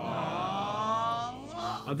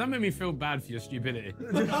 Oh, that made me feel bad for your stupidity.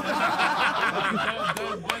 Don't do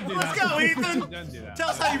Let's that. go, Ethan. Don't do that. Tell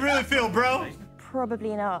us how you really feel, bro.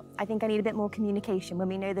 Probably not. I think I need a bit more communication when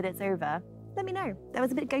we know that it's over. Let me know. That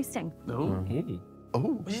was a bit ghosting.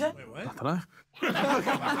 What'd you say? Wait, what?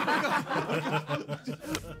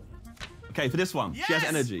 Okay, for this one, she has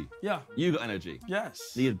energy. Yeah. You got energy.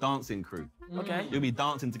 Yes. Need a dancing crew. Okay. You'll be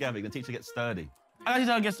dancing together. You're gonna teach her to get sturdy. I got you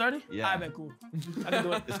to get started? Yeah. I bet, cool. I can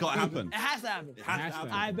do it. It's gotta happen. It has to happen.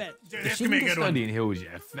 I bet. Dude, this can be a good one. Studying hills,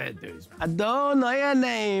 yeah, fair dues, man. I don't know your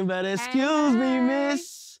name, but excuse me,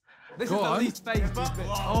 miss. This is the least famous bit.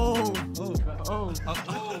 You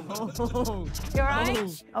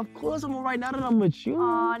alright? Of course I'm alright now that I'm with you.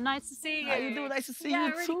 Oh, nice to see you. How you doing? Nice to see Yeah,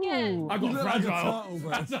 you really too. good. I got fragile.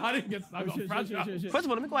 Turtle, I didn't get. I got fragile. First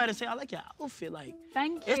of all, let me go ahead and say I like your outfit. Like,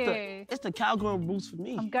 Thank it's you. the cowgirl boots for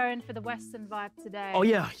me. I'm going for the Western vibe today. Oh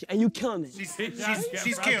yeah, and you killing it. She's cute.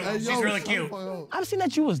 She's really cute. I've seen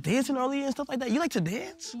that you was dancing earlier and stuff like that. You like to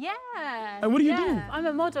dance? Yeah. And what do you do? Yeah. I'm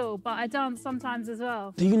a model, but I dance sometimes as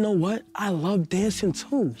well. Do you know what? I love dancing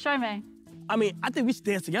too. Show me. I mean, I think we should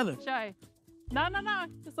dance together. Show. No.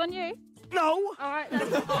 It's on you. No. All right, then.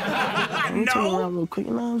 Let me turn around real quick,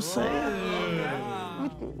 you know what I'm saying?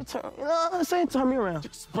 Let me turn, you know what I'm saying? Turn me around.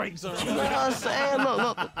 Just breaks her. You know what I'm saying?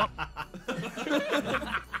 Look.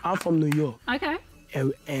 I'm from New York. Okay.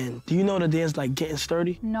 And do you know the dance like getting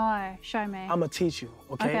sturdy? No, show me. I'm gonna teach you,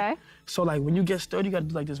 okay? Okay. So like when you get sturdy, you gotta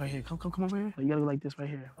do like this right here. Come over here. You gotta go like this right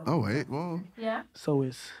here. Oh, wait, whoa. Yeah. So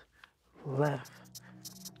it's left.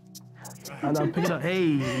 And I'll pick it up.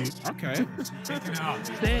 Hey. Okay.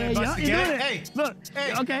 There, Bust you again. do it. Hey. Look.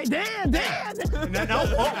 Hey. Okay. Damn. No.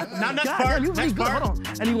 Oh, not next God, part. you really Next good. part. Hold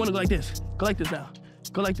on. And you wanna go like this. Go like this now.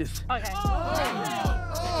 Go like this. Okay.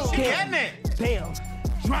 She getting it. Damn.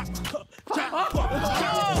 Drop.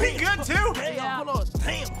 Oh, he good too. Damn. Hold on.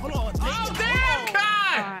 Damn. Hold on. Oh, damn,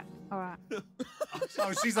 Kai. All right.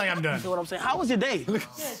 Oh, she's like, I'm done. You know what I'm saying? How was your day?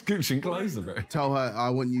 Scooching closer, bro. Tell her I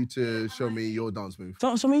want you to show me your dance move.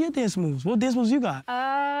 Show me your dance moves. What dance moves you got?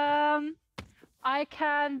 I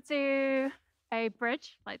can do a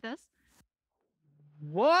bridge like this.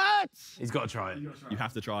 What? He's got to try it. You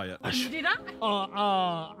have to try it. Can you do that?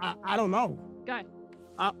 I don't know. Go.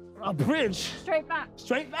 A bridge. Straight back.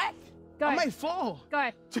 Straight back? Go. I might fall.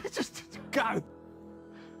 Go. Just go.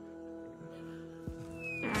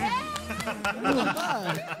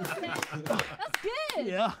 That's good.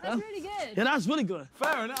 Yeah. That's really good. Yeah, that's really good.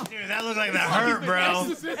 Fair enough. Dude, that looks like that hurt, bro.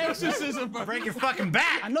 Exorcism, bro. Break your fucking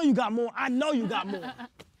back. I know you got more. I know you got more.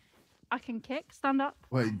 I can kick, stand up.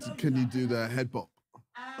 Wait, can you do the head bop?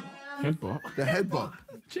 Head bop. The head bop.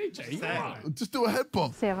 JJ, Just do a head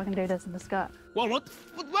bop. See if I can do this in the skirt. What? Wait.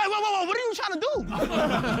 What are you trying to do?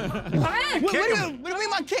 What do you mean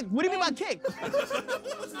by kick? What do you mean by kick?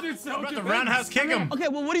 About to roundhouse kick him. Okay,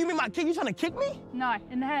 well, what do you mean by kick? You trying to kick me? No,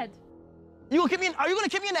 in the head. Are you gonna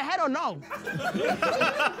kick me in the head or no?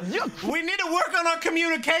 We need to work on our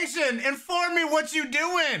communication. Inform me what you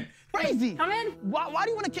doing. Crazy. Come in. Why do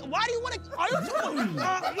you want to kick? Why do you want to? Are you doing?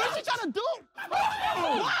 What is she trying to do?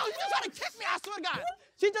 Wow, you just trying to kick me? I swear to God.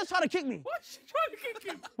 She just trying to kick me. what's she trying to kick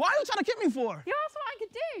you? Why are you trying to kick me for? You asked what I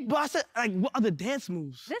could do. But I said, like, what other dance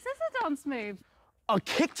moves? This is a dance move. A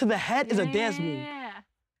kick to the head is a dance move. Yeah.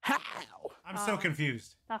 How? I'm so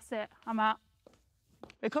confused. That's it. I'm out.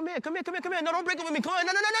 Hey, come here. No, don't break it with me. Come on.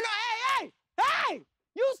 No. Hey!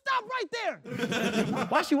 You stop right there.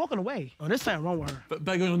 Why is she walking away? Oh, there's something wrong with her. But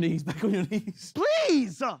back on your knees.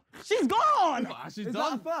 Please! She's gone! She's Is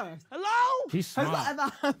done. that first? Hello? He's smart. Has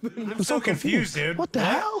that ever happened? I'm so confused, dude. What the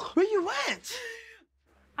hell? Where you went?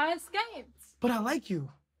 I escaped. But I like you.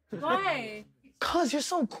 Why? Cause you're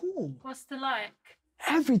so cool. What's the like?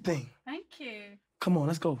 Everything. Thank you. Come on,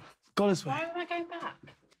 let's go. Go this way. Why am I going back?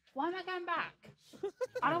 Why am I going back?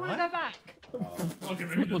 I don't want to go back.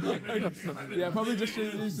 Yeah, probably just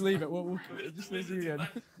leave it. We'll just leave you again.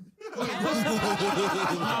 What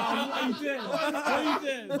you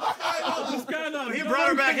did? What's going on? He brought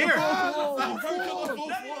her back here.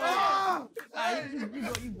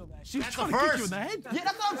 She's That's trying the to kick you first. in the head. Yeah,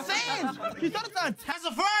 that's what I'm saying. She's trying to attack. That's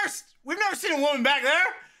the first. We've never seen a woman back there.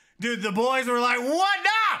 Dude, the boys were like, what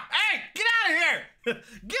now? Hey, get out of here.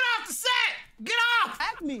 Get off the set. Get off.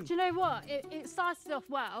 Attack me. Do you know what? It started off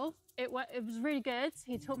well. It was really good.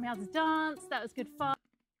 He taught me how to dance. That was good fun.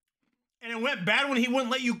 And it went bad when he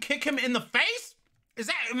wouldn't let you kick him in the face? Is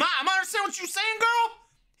that, am I understanding what you're saying, girl?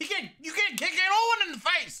 You can't kick anyone in the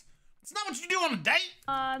face. It's not what you do on a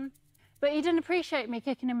date. But he didn't appreciate me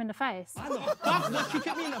kicking him in the face. Why the fuck would you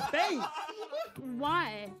kick me in the face?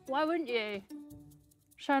 Why? Why wouldn't you?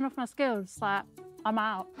 Showing off my skills, like, I'm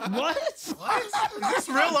out. What? Is this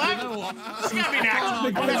real life? This gotta be an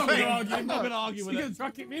accident. I'm not gonna argue with it.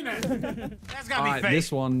 Fuck it, me now. That's gotta be Alright, fake.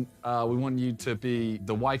 this one, we want you to be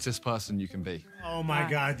the whitest person you can be. Oh my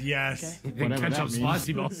God, yes. Whatever Catch that up means.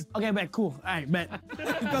 spicy, boss. Okay, bet, cool. All right, bet.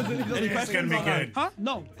 It's gonna be good. Huh?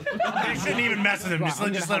 No. You shouldn't even mess with him.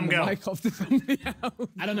 Just let him go. Mic off to somebody else.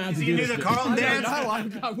 I don't know how Is to he do gonna do this. the Karl dance?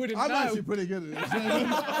 I wouldn't know. I'm actually pretty good at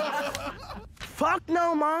this. Fuck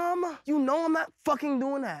no, Mom. You know I'm not fucking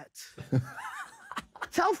doing that.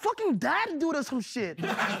 Tell fucking Dad to do this some shit.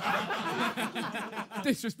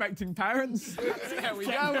 Disrespecting parents. There we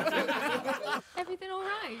go. Everything all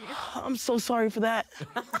right? I'm so sorry for that.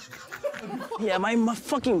 Yeah, my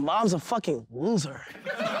fucking mom's a fucking loser.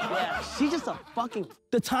 Yeah, she's just a fucking...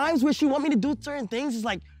 The times where she want me to do certain things is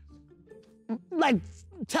like,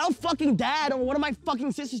 tell fucking Dad or one of my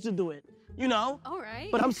fucking sisters to do it. You know? All right.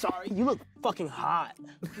 But I'm sorry, you look fucking hot.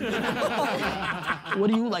 What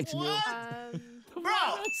do you like to do? Bro,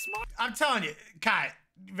 I'm telling you, Kai,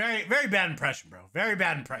 very, very bad impression, bro. Very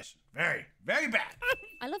bad impression. Very, very bad.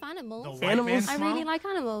 I love animals. The white man I really like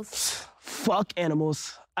animals. Fuck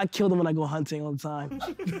animals. I kill them when I go hunting all the time.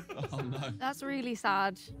 Oh, no. That's really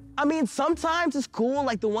sad. I mean, sometimes it's cool,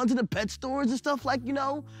 like the ones in the pet stores and stuff, like, you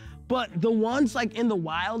know? But the ones, like, in the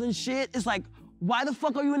wild and shit, it's like, why the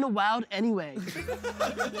fuck are you in the wild anyway?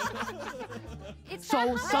 It's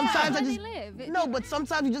So sometimes I just... live. No, but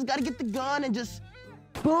sometimes you just gotta get the gun and just...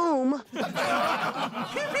 Boom. Pew,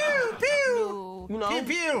 pew, pew. You know? Pew,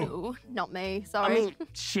 pew. No, not me. I Sorry. mean,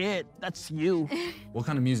 shit, that's you. What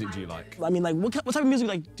kind of music do you like? I mean, like, what type of music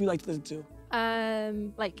do you like to listen to?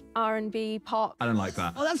 Like R&B, pop. I don't like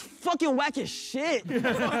that. Oh, that's fucking whack as shit.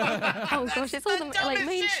 Oh gosh, it's all the like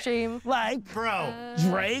mainstream. Like, Bro.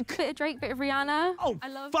 Drake? Bit of Drake, bit of Rihanna. Oh, I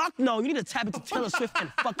love. fuck no. You need to tap into Taylor Swift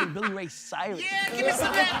and fucking Billy Ray Cyrus. Yeah, give me some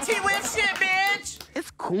of that T-Whip shit, bitch.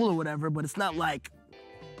 It's cool or whatever, but it's not like,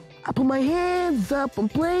 I put my hands up, I'm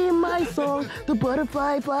playing my song, the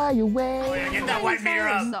butterfly fly away. Oh, yeah, get that white meter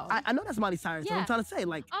up. I know that's Miley Cyrus, but I'm Yeah. trying to say,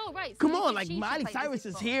 like, Oh right. So come you on, think like, she should Miley play Cyrus music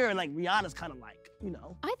is for? here, and, like, Rihanna's kind of like, you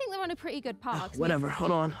know. I think they're on a pretty good par. Whatever,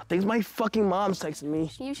 hold on. I think my fucking mom's texting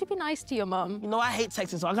me. You should be nice to your mum. You know, I hate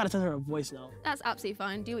texting, so I gotta send her a voice note. That's absolutely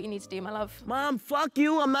fine. Do what you need to do, my love. Mom, fuck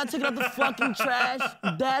you. I'm not taking out the fucking trash.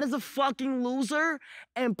 Dad is a fucking loser.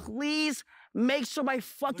 And please make sure my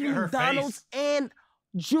fucking Look at her McDonald's and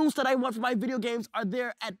juice that I want for my video games are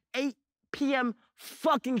there at 8 p.m.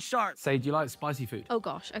 fucking sharp. Say, do you like spicy food? Oh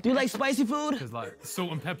gosh. Okay. Do you like spicy food? Because like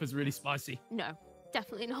Salt and pepper's really spicy. No,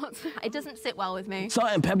 definitely not. It doesn't sit well with me. Salt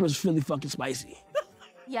and pepper is really fucking spicy.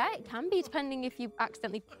 Yeah, it can be depending if you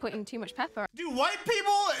accidentally put in too much pepper. Do white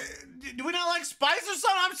people, do we not like spice or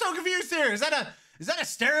something? I'm so confused here. Is that a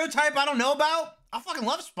stereotype I don't know about? I fucking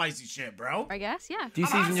love spicy shit, bro. I guess, yeah. do you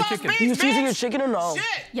season your chicken? Do you season your chicken or no?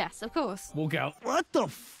 Shit. Yes, of course. Walk out. What the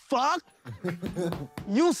fuck?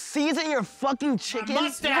 You season your fucking chicken?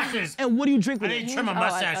 Mustaches. And what do you drink with I it? didn't trim my Oh, I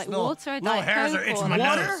mustache. like little water, little Diet hairs are Coke, itching or my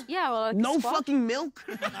water? nose. Yeah, well, like a No squash. fucking milk?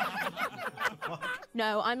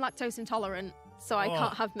 No, I'm lactose intolerant, so I Oh.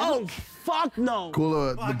 can't have Oh, milk. fuck no. Call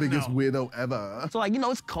her the Fuck biggest no. weirdo ever. So, like, you know,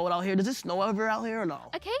 it's cold out here. Does it snow ever out here or no?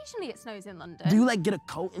 Occasionally it snows in London. Do you, like, get a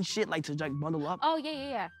coat and shit, like, to, like, bundle up? Oh,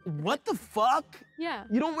 yeah. What the fuck? Yeah.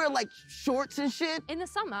 You don't wear, like, shorts and shit? In the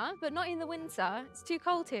summer, but not in the winter. It's too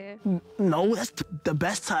cold here. No, that's the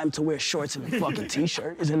best time to wear shorts and a fucking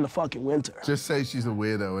t-shirt is in the fucking winter. Just say she's a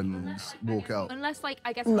weirdo and just walk out. Unless, like,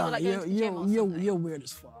 I guess people Nah, like going to the gym or you're something. weird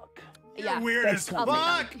as fuck. Yeah. Weird as That's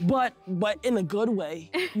fuck. But in a good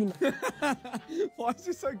way. You know, Why is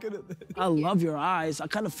he so good at this? I love your eyes. I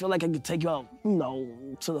kind of feel like I could take you out, you know,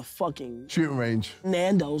 to the fucking Shooting range.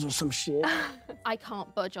 Nando's or some shit. I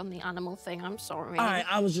can't budge on the animal thing, I'm sorry. All right,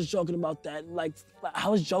 I was just joking about that. Like, I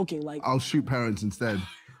was joking, like... I'll shoot parents instead.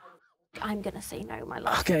 I'm gonna say no, my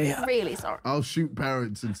love. Okay. Really sorry. I'll shoot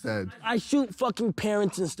parents instead. I shoot fucking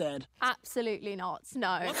parents instead. Absolutely not.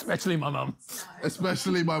 No. Especially my mum.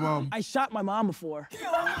 Especially my mom. I shot my mom before.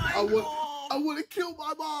 I want to kill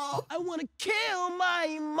my mom. I want to kill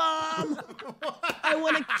my mom. I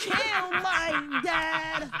want to kill my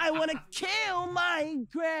dad. I want to kill my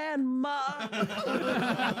grandma.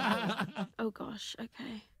 Oh gosh,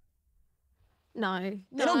 okay. No.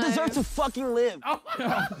 They don't deserve to fucking live. Bruh!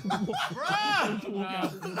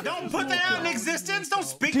 Don't put that out in existence. Don't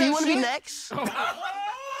speak Do that you want to shit. be next?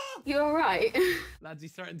 You all right? Lads,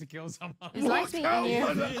 he's threatened to kill someone. It's nice meeting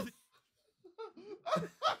you.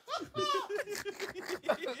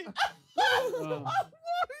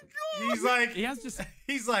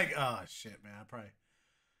 He's like, oh shit, man.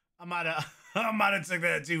 I might have took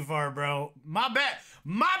that too far, bro. My bad,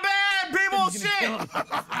 people. Shit.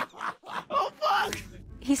 Oh fuck.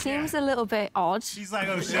 He seems a little bit odd. She's like,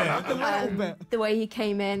 oh shit. The way he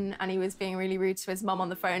came in and he was being really rude to his mum on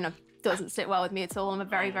the phone doesn't sit well with me at all. I'm a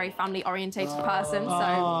very, very family-orientated person,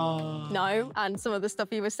 so no. And some of the stuff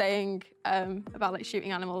he was saying about like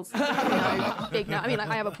shooting animals, big no. I mean, like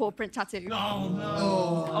I have a paw print tattoo.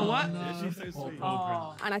 Oh, what? Yeah, she's so sweet.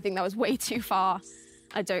 And I think that was way too far.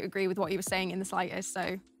 I don't agree with what he was saying in the slightest, so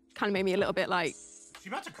kind of made me a little bit like she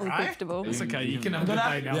about to cry? uncomfortable. It's okay, you can have a good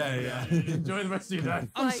day now. Yeah. Enjoy the rest of your day.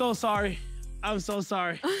 I'm so sorry. I'm so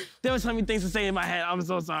sorry. There were so many things to say in my head. I'm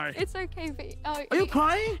so sorry. It's okay, but Are you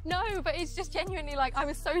crying? No, but it's just genuinely like I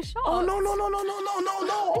was so shocked. Oh no!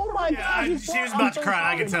 Oh my God! She was about to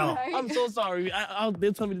cry. I can tell. I'm so sorry.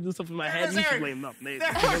 They'll tell me to do something in my head. You should blame up. It's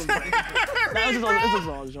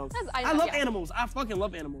a joke. I love animals. I fucking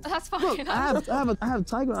love animals. That's fine. Look, I have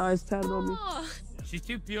tiger eyes tatted on me. She's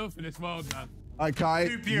too pure for this world, man. Hi,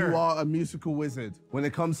 Kai. You are a musical wizard. When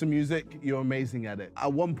it comes to music, you're amazing at it.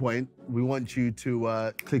 At one point, we want you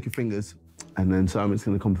to click your fingers, and then Simon's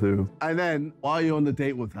gonna come through. And then, while you're on the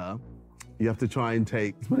date with her, you have to try and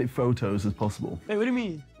take as many photos as possible. Hey, what do you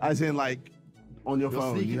mean? As in, like, on your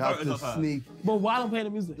phone, sneaking you have photos to of her. sneak. But while I'm playing the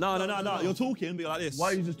music. No. You're talking, be like this. Why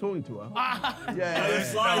are you just talking to her?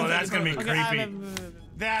 Oh, that's gonna be creepy.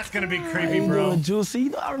 That's gonna be creepy, How you bro. doing,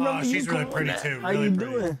 Juicy? I remember she's you. really Come on, pretty man. too. How Really you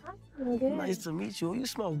pretty. doing? Good. Nice to meet you. You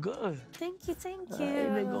smell good. Thank you, thank you.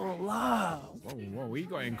 I ain't gonna lie. Whoa, we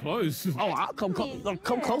got in close. Oh, I'll come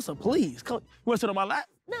closer, please. Come. You want to sit on my lap?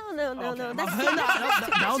 No. That's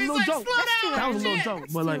That was a little joke. That was a little joke.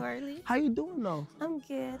 That's But too like, early. how you doing though? I'm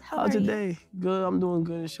good. How's your day? Good. I'm doing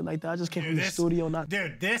good and shit like that. I just came from the studio. I'm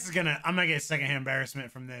gonna get secondhand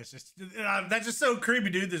embarrassment from this. That's just so creepy,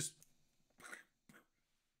 dude. This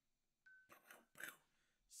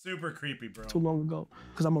super creepy, bro. Too long ago,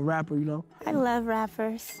 because I'm a rapper, you know. I love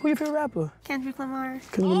rappers. Who your favorite rapper? Kendrick Lamar.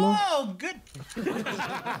 Oh, good.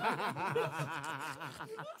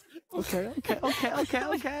 Okay.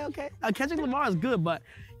 Kendrick Lamar is good, but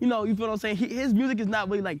you know, you feel what I'm saying? His music is not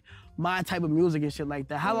really like my type of music and shit like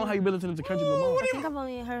that. How long have you been listening to Kendrick Lamar? I think I've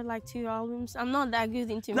only heard like 2 albums. I'm not that good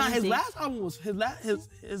into Nah, music. his last album was his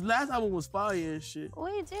last album was fire and shit.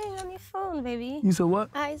 What are you doing on your phone, baby? You said what?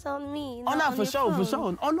 Eyes on me. Oh, not no, on for your sure.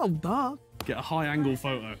 phone. Oh no, dog. Get a high angle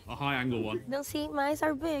photo, a high angle one. Don't see, my eyes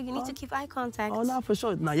are big. You need to keep eye contact. Oh no, for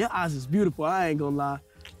sure. Nah, your eyes is beautiful. I ain't gonna lie.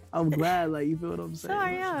 I'm glad, like, you feel what I'm saying? So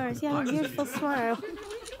are yours. You have a beautiful smile.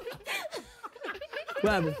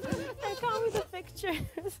 What happened? I come with the pictures.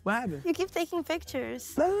 What happened? You keep taking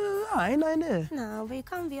pictures. No, ain't nothing there. No, but you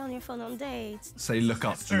can't be on your phone on dates. Say look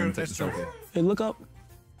up and then take the selfie. Hey, look up.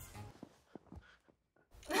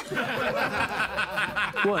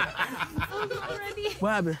 What? I wasn't ready. What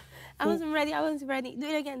happened? I wasn't ready. Do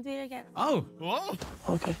it again. Oh, whoa.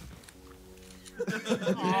 Okay.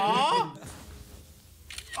 Aww.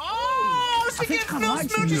 Oh, she gets Phil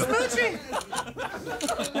smoochy.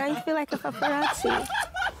 Now you feel like a paparazzi.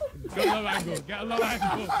 Get a low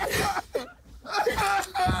angle.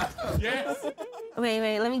 Yes.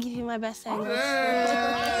 Wait, let me give you my best angle.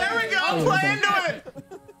 There we go. Play into it.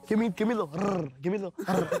 Give me a little.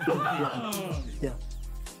 Yeah.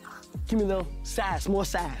 Give me a little sass, more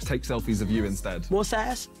sass. Take selfies of you instead. More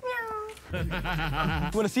sass? You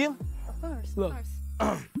wanna see him? Of course. Look.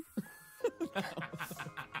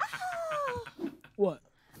 What?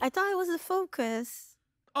 I thought it was the focus.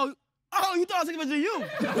 Oh, you thought I was taking a picture of you?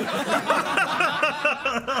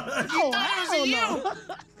 You thought it was you.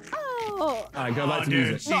 Oh. All right, go back to Dude,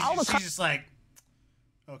 music. she's just like,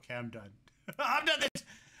 okay, I'm done. I'm done.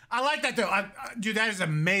 I like that though. Dude, that is a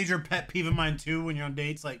major pet peeve of mine too. When you're on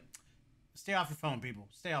dates, like, stay off your phone, people.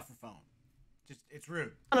 Stay off your phone. It's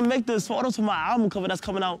rude. I'm trying to make this photo to my album cover that's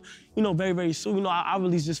coming out, you know, very, very soon. You know, I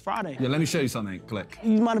release this Friday. Yeah, let me show you something. Click.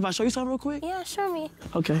 You mind if I show you something real quick? Yeah, show me.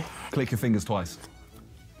 Okay. Click your fingers twice.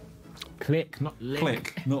 Click, not lick.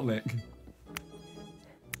 Click, not lick.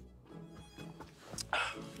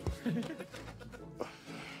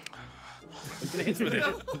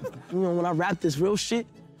 You know, when I rap this real shit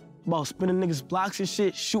about spinning niggas blocks and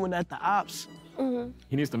shit, shooting at the ops.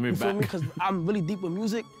 He needs to move back. Because I'm really deep with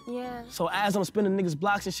music. Yeah. So as I'm spinning niggas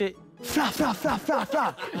blocks and shit, fla, fla, fla, fla,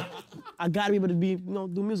 fla, I gotta be able to be, you know,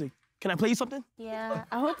 do music. Can I play you something? Yeah,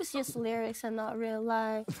 I hope it's just lyrics and not real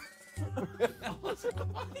life. Do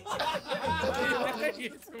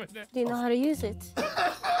you know how to use it?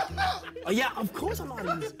 Oh, yeah, of course I know how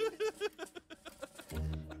to use it.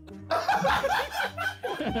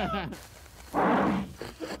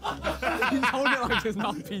 He's holding it like it's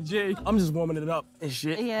not PG. I'm just warming it up and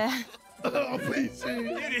shit. Yeah. Oh, please.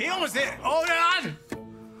 Dude, he almost hit it. Hold on.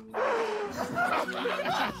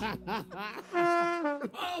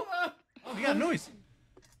 Oh, he got noise.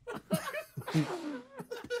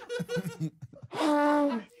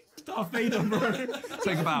 Stop fading, bro.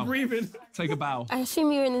 Take a bow. Breathing. Take a bow. I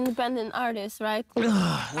assume you're an independent artist, right?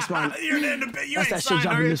 That's right. That's that shit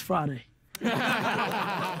dropping this Friday.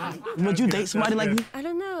 Would you date somebody like me? I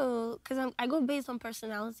don't know, because I go based on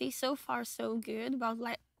personality. So far, so good, but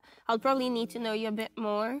like, I'll probably need to know you a bit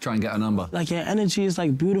more. Try and get a number. Like, your energy is,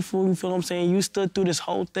 like, beautiful, you feel what I'm saying? You stood through this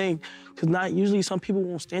whole thing, because not usually some people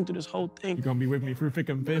won't stand through this whole thing. You're gonna be with me through thick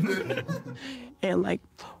and thin. And, like,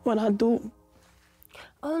 when I do...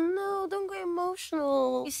 Oh no, don't go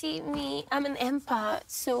emotional. You see, I'm an empath,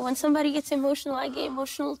 so when somebody gets emotional, I get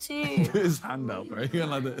emotional too. Put his hand out, bro. You're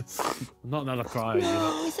like this. Not another cry.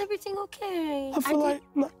 No, is everything okay? I feel like...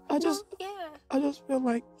 I just feel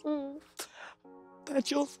like...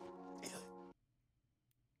 that you'll...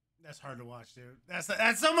 That's hard to watch, dude. That's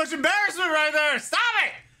so much embarrassment right there. Stop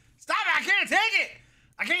it! Stop it! I can't take it.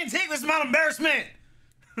 I can't take this amount of embarrassment.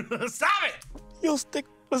 Stop it! You'll stick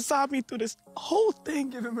beside me through this whole thing.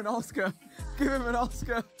 Give him an Oscar. Give him an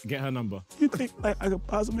Oscar. Get her number. You think like I could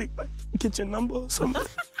possibly like get your number or something?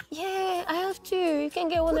 Yeah, I have two. You can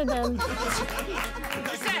get one of them. You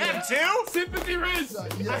said I have two? Sympathy Riz. I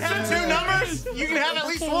have two numbers? You can have at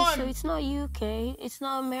least one. So it's not UK, it's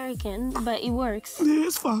not American, but it works. Yeah,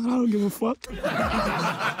 it's fine. I don't give a fuck.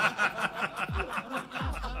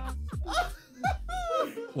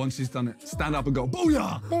 Once he's done it, stand up and go,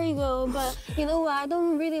 booyah! There you go, but you know what? I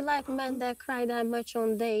don't really like men that cry that much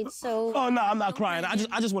on dates, so... Oh, no, I'm not crying. I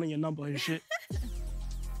just wanted your number and shit.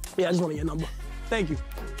 Yeah, I just wanted your number. Thank you.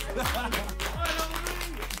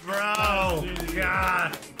 Bro,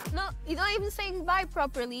 God. No, you don't even say goodbye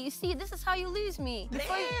properly. You see, this is how you lose me.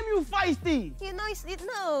 Damn, you feisty. You know,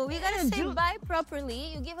 no, you gotta say bye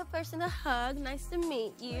properly. You give a person a hug. Nice to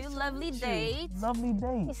meet you. Lovely date. Lovely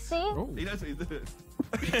date. You see? Oh. He knows what he's doing.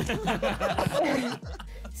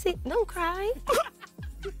 See, don't cry.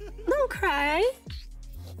 Don't cry.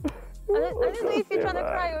 I don't know if you're trying to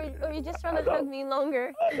cry or you're just trying to hug me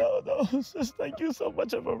longer. No. It's just like you so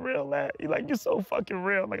much of a real lad. You're so fucking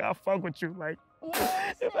real. Like, I fuck with you. Like,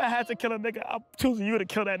 if I had to kill a nigga, I'm choosing you to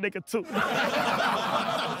kill that nigga too. No,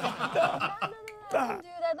 don't do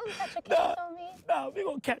that. Don't catch a case on me. Nah, we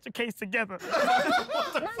gonna catch a case together.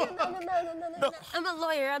 No. I'm a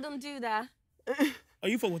lawyer. I don't do that. Are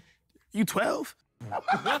you for you 12?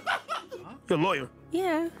 You're a lawyer.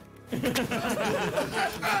 Yeah.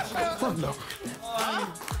 Fuck no.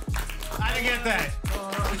 I didn't get that.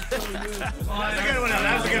 That's a good one.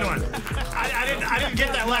 That's a good one. I didn't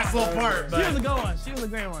get that last little part. But... She was a good one. She was a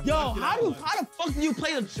great one. Yo, how the fuck do you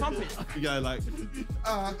play the trumpet? You gotta like...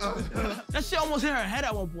 That shit almost hit her head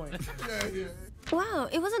at one point. Yeah. Wow,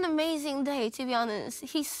 it was an amazing day, to be honest.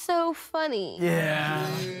 He's so funny. Yeah,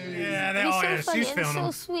 they He's all so funny she's and feeling so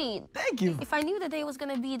him. sweet. Thank you. If I knew the day was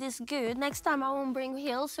gonna be this good, next time I won't bring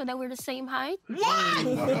heels so that we're the same height. What?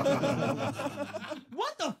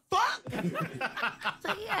 What the fuck?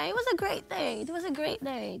 So yeah, it was a great day. It was a great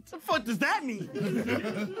day. What the fuck does that mean?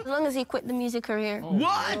 As long as he quit the music career.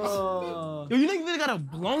 What? Yo, you think you gotta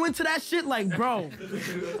blow into that shit? Like, bro,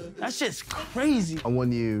 that shit's crazy. I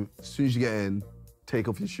want you, as soon as you get in, take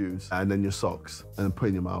off your shoes and then your socks and then put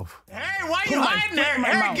in your mouth. Hey, why are you hiding there?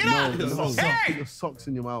 Hey, get up! Put Hey! your socks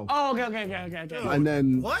in your mouth. Oh, okay. And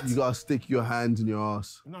then you gotta stick your hands in your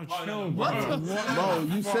ass. No, chill, What? Bro,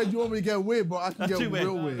 you said you want me to get weird, but I can get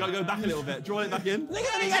real weird. Gotta go back a little bit. Draw it back in. Bro,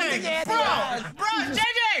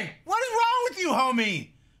 JJ, what is wrong with you,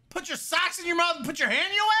 homie? Put your socks in your mouth and put your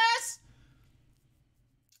hand in your ass?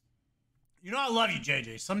 You know I love you,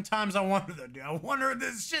 JJ. Sometimes I wonder though, dude. I wonder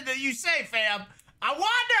this shit that you say, fam. I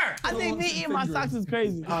wonder. I think me eating my socks is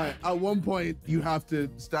crazy. All right, at one point, you have to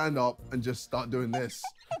stand up and just start doing this.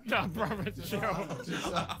 Nah, brother, chill.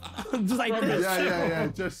 Just like this. Yeah.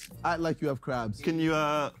 Just act like you have crabs. Can you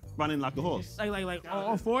run in like a horse? Like on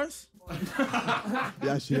all fours?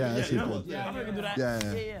 Yeah, she could. I'm gonna do that.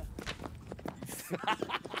 Yeah.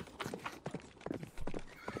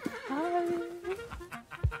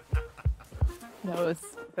 That was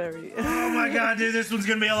very. Oh my god, dude, this one's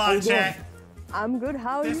gonna be a lot, chat. I'm good.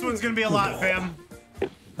 How are you? This one's gonna be a lot, fam.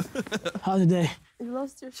 How's the day? You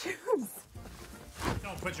lost your shoes.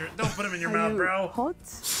 Don't put them in your mouth, bro.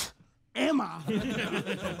 Hot? Am I?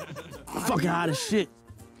 Fucking hot as shit.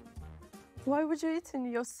 Why would you eat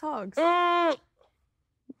in your socks? Oh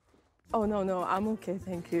no, I'm okay.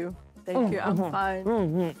 Thank you. Thank you. I'm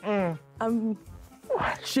fine. I'm.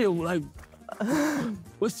 Chill. Like,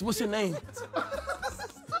 what's your name?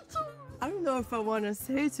 I don't know if I want to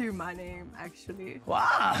say to you my name, actually.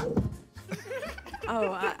 Wow.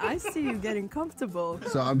 Oh, I see you getting comfortable.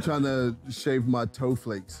 So I'm trying to shave my toe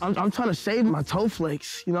flakes. I'm trying to shave my toe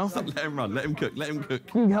flakes, you know? Let him run. Let him cook. Let him cook.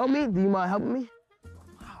 Can you help me? Do you mind helping me?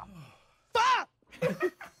 Fuck!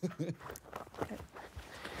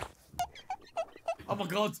 Oh my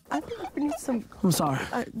god. I think we need some. I'm sorry.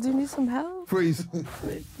 Do you need some help? Freeze.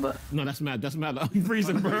 But. No, that's mad. That's mad. I'm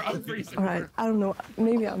freezing, bro. I'm freezing. All right. I don't know.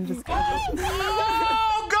 Maybe I'm just.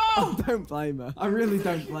 Oh, go! I don't blame her. I really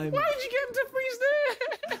don't blame her. Why did you get him to freeze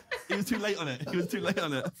there? He was too late on it. He was too late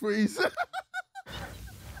on it. Freeze.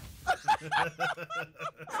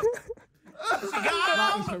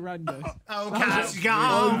 That was horrendous. Oh, gosh,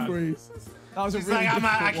 gone. Freeze. That was a She's really like, I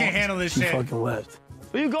difficult can't handle this shit. Fucking left.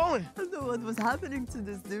 Where you going? I don't know what was happening to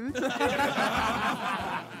this dude.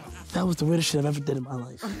 That was the weirdest shit I've ever did in my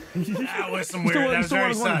life. That was some weird. That was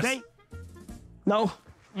very sus. No.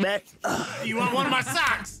 Next. You want one of my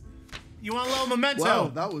socks? You want a little memento? Wow,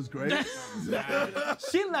 that was great.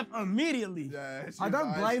 She left immediately. Yeah, I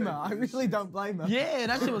don't blame her. I really don't blame her. Yeah,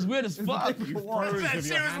 that shit was weird as fuck. That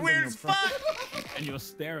shit was weird as fuck. And you're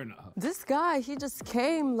staring at her. This guy, he just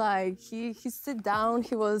came like he sit down.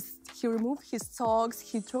 He removed his socks.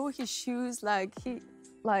 He threw his shoes.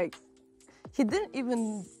 He didn't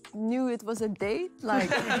even knew it was a date.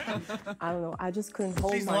 Like I don't know. I just couldn't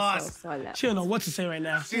hold She's myself, lost. so I left. She don't know what to say right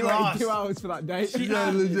now. She lost. 2 hours for that date.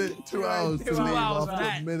 Yeah, legit 2 hours to leave hours for after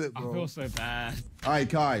that. a minute, I bro. feel so bad. All right,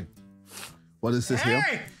 Kai. What is this here?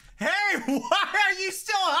 Hey, why are you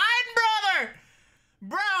still hiding, brother?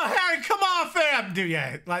 Bro, Harry, come on, fam. Dude,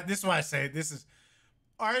 yeah, like this is why I say it. This is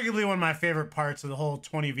arguably one of my favorite parts of the whole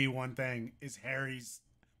 20v1 thing is Harry's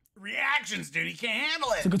reactions, dude. He can't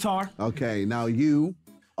handle it. The guitar. Okay, now you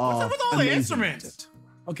are What's up with all the amazing instruments?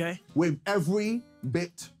 Okay. with every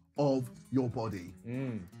bit of your body.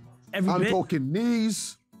 Every I'm bit. talking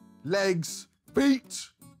knees, legs, feet,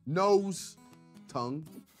 nose, tongue.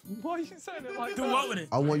 Why are you saying it like Do what with it?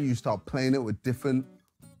 I want you to start playing it with different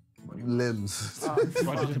limbs.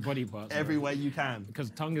 Body parts. Every way you can.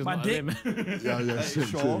 Because tongue is My not dick? a limb. yeah, shit,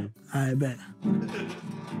 Sure. too. I bet.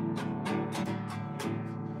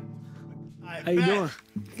 I How you bet. doing?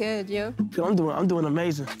 Good, you? Good, I'm doing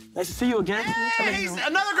amazing. Nice to see you again. Hey, he's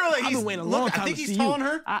another girl that I've he's been waiting a long look, time I think to he's see you. telling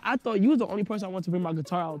her. I thought you was the only person I want to bring my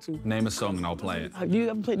guitar out to. Name a song and I'll play it. Do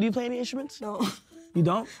you play any instruments? No. You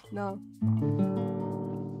don't? No.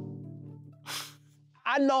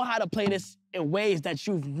 I know how to play this in ways that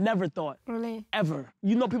you've never thought. Really? Ever.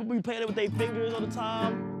 You know people be playing it with their fingers all the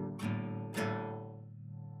time.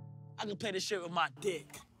 I can play this shit with my dick.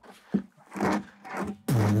 I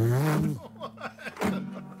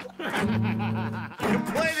can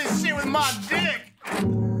play this shit with my dick.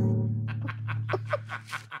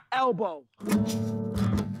 Elbow.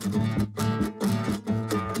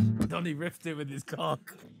 Donnie riffed it with his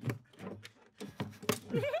cock.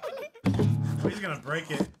 Oh, he's gonna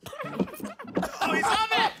break it. Oh, he's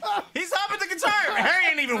humming! He's humming the guitar! Harry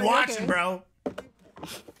ain't even watching, bro.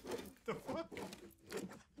 The fuck?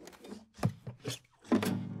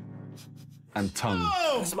 And tongue.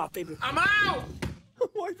 Oh! This is my favorite. I'm out!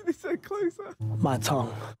 Why did he say closer? My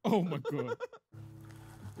tongue. Oh my god.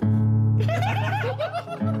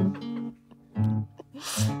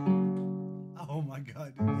 Oh my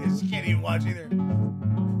god, dude. Yeah, she can't even watch either.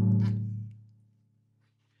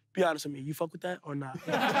 Be honest with me, you fuck with that or not?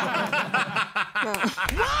 No.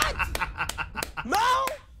 What? No?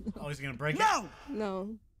 Oh, he's gonna break it? No!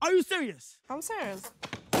 No. Are you serious? I'm serious.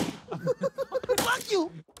 Fuck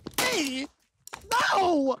you! Hey!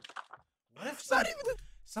 No! What if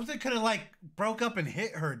something could have like broke up and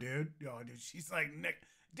hit her, dude? Yo, dude, she's like, Nick.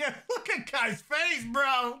 Dude, look at Kai's face,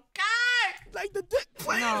 bro. Kai! Like the dick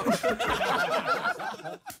playing. No.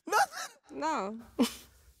 Nothing. No.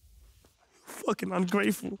 Fucking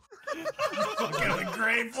ungrateful. Fucking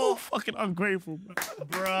ungrateful. So fucking ungrateful,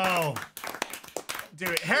 bro.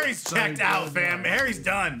 Dude, Harry's checked out, fam. Harry's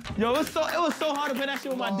done. Yo, it was so hard to play that shit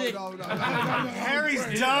with my dick.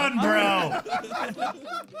 Harry's done, bro.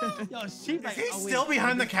 Yo, she like, Is he still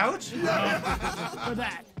behind the couch? For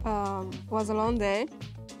that. Was a long day.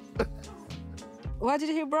 Why did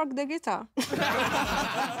he broke the guitar?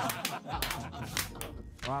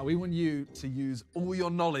 All right, we want you to use all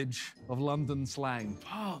your knowledge of London slang.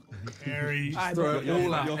 Fuck. Harry. Throw it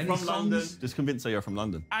all out. You're Any from songs? London. Just convince her you're from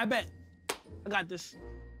London. I bet. I got this.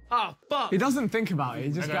 Oh, fuck. He doesn't think about it,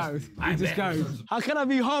 he just goes. He just goes. How can I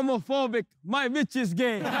be homophobic? My bitch is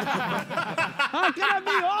gay. How can I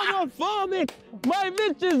be homophobic? My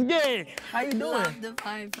bitch is gay. How you doing? Love the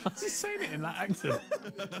vibe. He's saying it in that accent.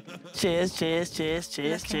 Cheers, cheers, cheers,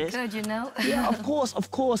 cheers, Looking cheers. good, you know? Yeah, of course,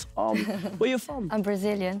 of course. Where you from? I'm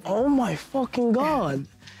Brazilian. Oh my fucking God.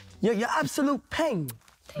 You're absolute pain.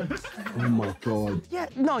 Oh my God. Yeah,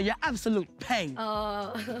 no, you're absolute pain.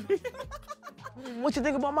 What you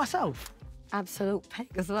think about myself? Absolute pain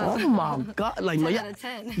as well. Oh my God. Like, 10 no, out of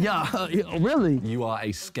 10. Yeah, really? You are a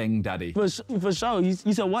skeng daddy. For sure. You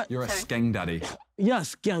said what? You're a skeng daddy. Yeah,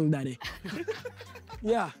 skeng daddy.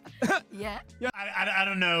 Yeah. Yeah. I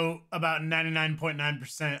don't know about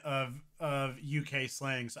 99.9% of UK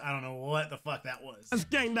slang, so I don't know what the fuck that was.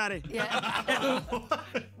 Skeng daddy. Yeah.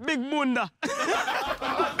 Big bunda. Big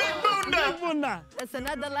bunda. Big bunda. That's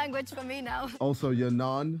another language for me now. Also, your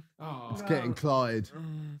nan is getting Clyde.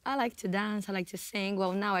 I like to dance, I like to sing.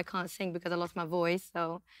 Well, now I can't sing because I lost my voice,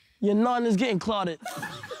 so... Your nun is getting clotted.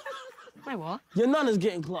 My what? Your nun is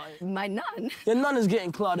getting clotted. My nun? Your nun is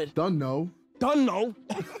getting clotted. Don't know. Don't know.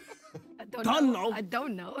 I don't know. I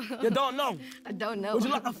don't know. You don't know. I don't know. Would you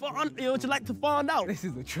like to find out? This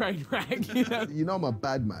is a train wreck. You know I'm a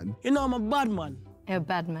bad man. You know I'm a bad man. You're a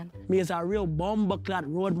bad man. Me is a real bomber-clad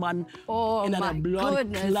road man. Oh in my a blood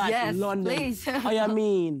goodness, clot yes, London. please. How you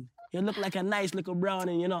mean? You look like a nice little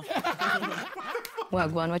brownie, you know. Well,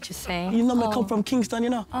 go on, what you saying? You know me come from Kingston, you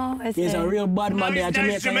know. Oh, I see. He's a real bad man there,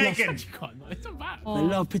 Jamaica. Jamaican. It's a bad. I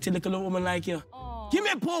love pretty little woman like you. Give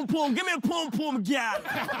me a pom pom, give me a pom pom, girl.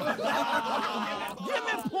 Give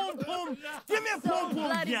me a pom pom, give me a pom pom,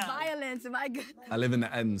 Bloody girl. violence, my God. I live in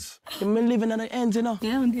the ends. You mean living at the ends, you know?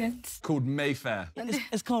 Yeah, on the ends. Called Mayfair.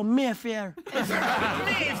 It's called Mayfair. It's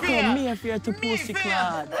called Mayfair to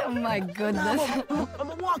Pussyclad. Oh my goodness.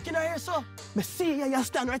 I'm walking out here, so me see you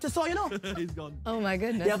stand right there, so you know. He's gone. Oh my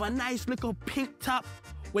goodness. You have a nice little pink top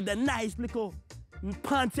with a nice little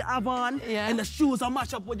pants you have on, Yeah. and the shoes are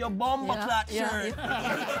match up with your bomber clot shirt.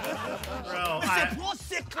 Bro, It's a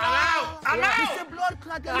Pussyclad. I'm out. It's a blood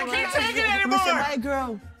clot. I can't take it anymore. Listen, my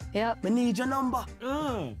girl. Yep. I need your number.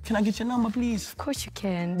 Can I get your number, please? Of course you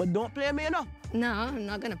can. But don't play me, you know. No, I'm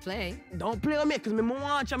not gonna play. Don't play with me, because me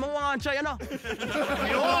want you, you know.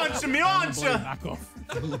 Me want you. Back off.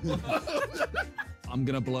 I'm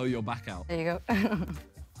gonna blow your back out. There you go.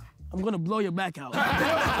 I'm gonna blow your back out.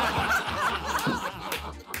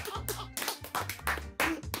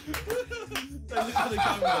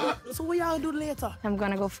 So what y'all do later? I'm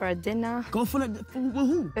gonna go for a dinner Go for with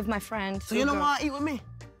who? with my friend. So you don't want to eat with me?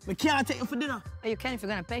 We can't take you for dinner. Oh, you can if you're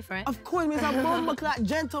gonna pay for it. Of course, me is a bomber clock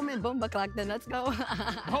gentleman. Bomba clock, then let's go.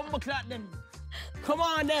 Bomber clock then. Come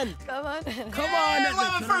on then. Come on. Come on then.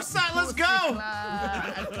 Love at first sight, let's go.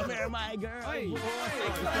 Come here, my girl.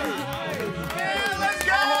 Let's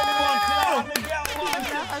go.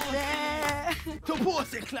 To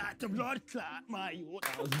Pussyclad, to blood clot, my youth.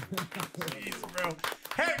 Jeez, bro.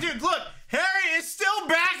 Hey, dude, look. Harry is still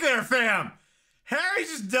back there, fam. Harry's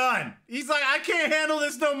just done. He's like, I can't handle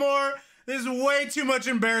this no more. This is way too much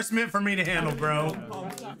embarrassment for me to handle, bro.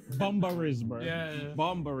 Bomberism, bro. Yeah.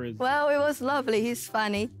 Bomberism. Well, it was lovely. He's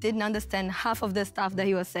funny. Didn't understand half of the stuff that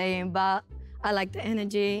he was saying, but I like the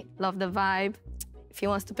energy, love the vibe. If he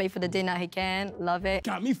wants to pay for the dinner, he can. Love it.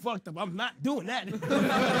 Got me fucked up. I'm not doing that.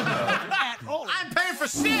 At all. I'm paying for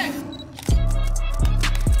shit.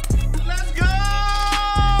 Let's go.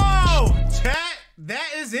 Chat, that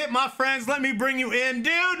is it, my friends. Let me bring you in,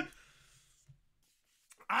 dude.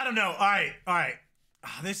 I don't know. All right.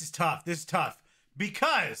 Oh, this is tough.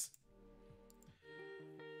 Because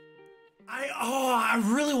I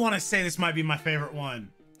really want to say this might be my favorite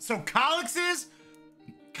one. So Calix's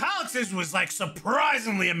was like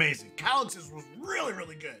surprisingly amazing. Calix's was really,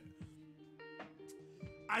 really good.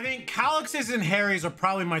 I think Calix's and Harry's are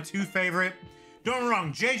probably my two favorite. Don't get me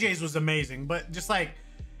wrong, JJ's was amazing, but just like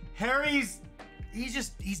Harry's,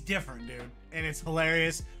 he's different, dude. And it's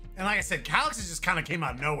hilarious. And like I said, Calix's just kind of came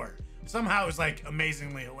out of nowhere. somehow it was like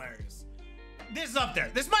amazingly hilarious. This is up there.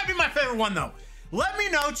 This might be my favorite one though. Let me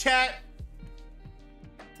know, chat.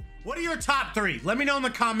 What are your top 3? Let me know in the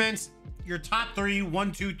comments. Your top 3,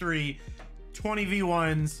 1, 2, 3,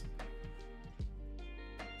 20v1s.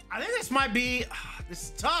 I think this might be, this is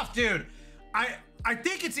tough, dude. I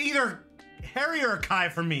think it's either Harry or Kai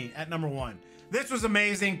for me at number 1. This was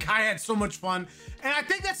amazing. Kai had so much fun. And I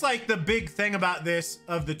think that's like the big thing about this,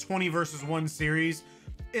 of the 20 versus 1 series,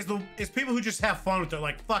 is people who just have fun with it.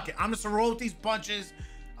 Like, fuck it, I'm just gonna roll with these punches.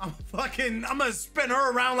 I'm gonna spin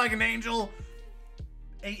her around like an angel.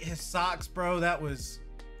 Ate his socks, bro. That was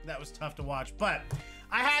tough to watch. But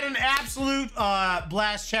I had an absolute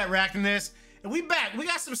blast chat reacting this. And we back. We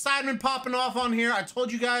got some Sidemen popping off on here. I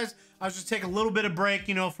told you guys I was just taking a little bit of break,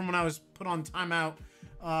 you know, from when I was put on timeout.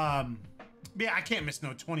 But yeah, I can't miss no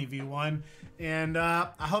 20v1. And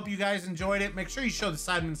I hope you guys enjoyed it. Make sure you show the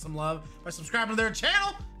Sidemen some love by subscribing to their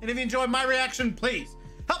channel. And if you enjoyed my reaction, please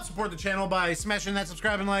help support the channel by smashing that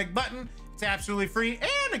subscribe and like button. It's absolutely free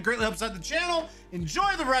and it greatly helps out the channel.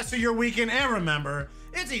 Enjoy the rest of your weekend. And remember,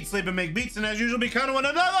 it's eat, sleep, and make beats. And as usual, be kind of one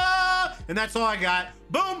another. And that's all I got.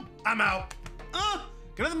 Boom, I'm out.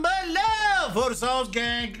 Get nothing but love for the Sauce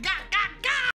Gang.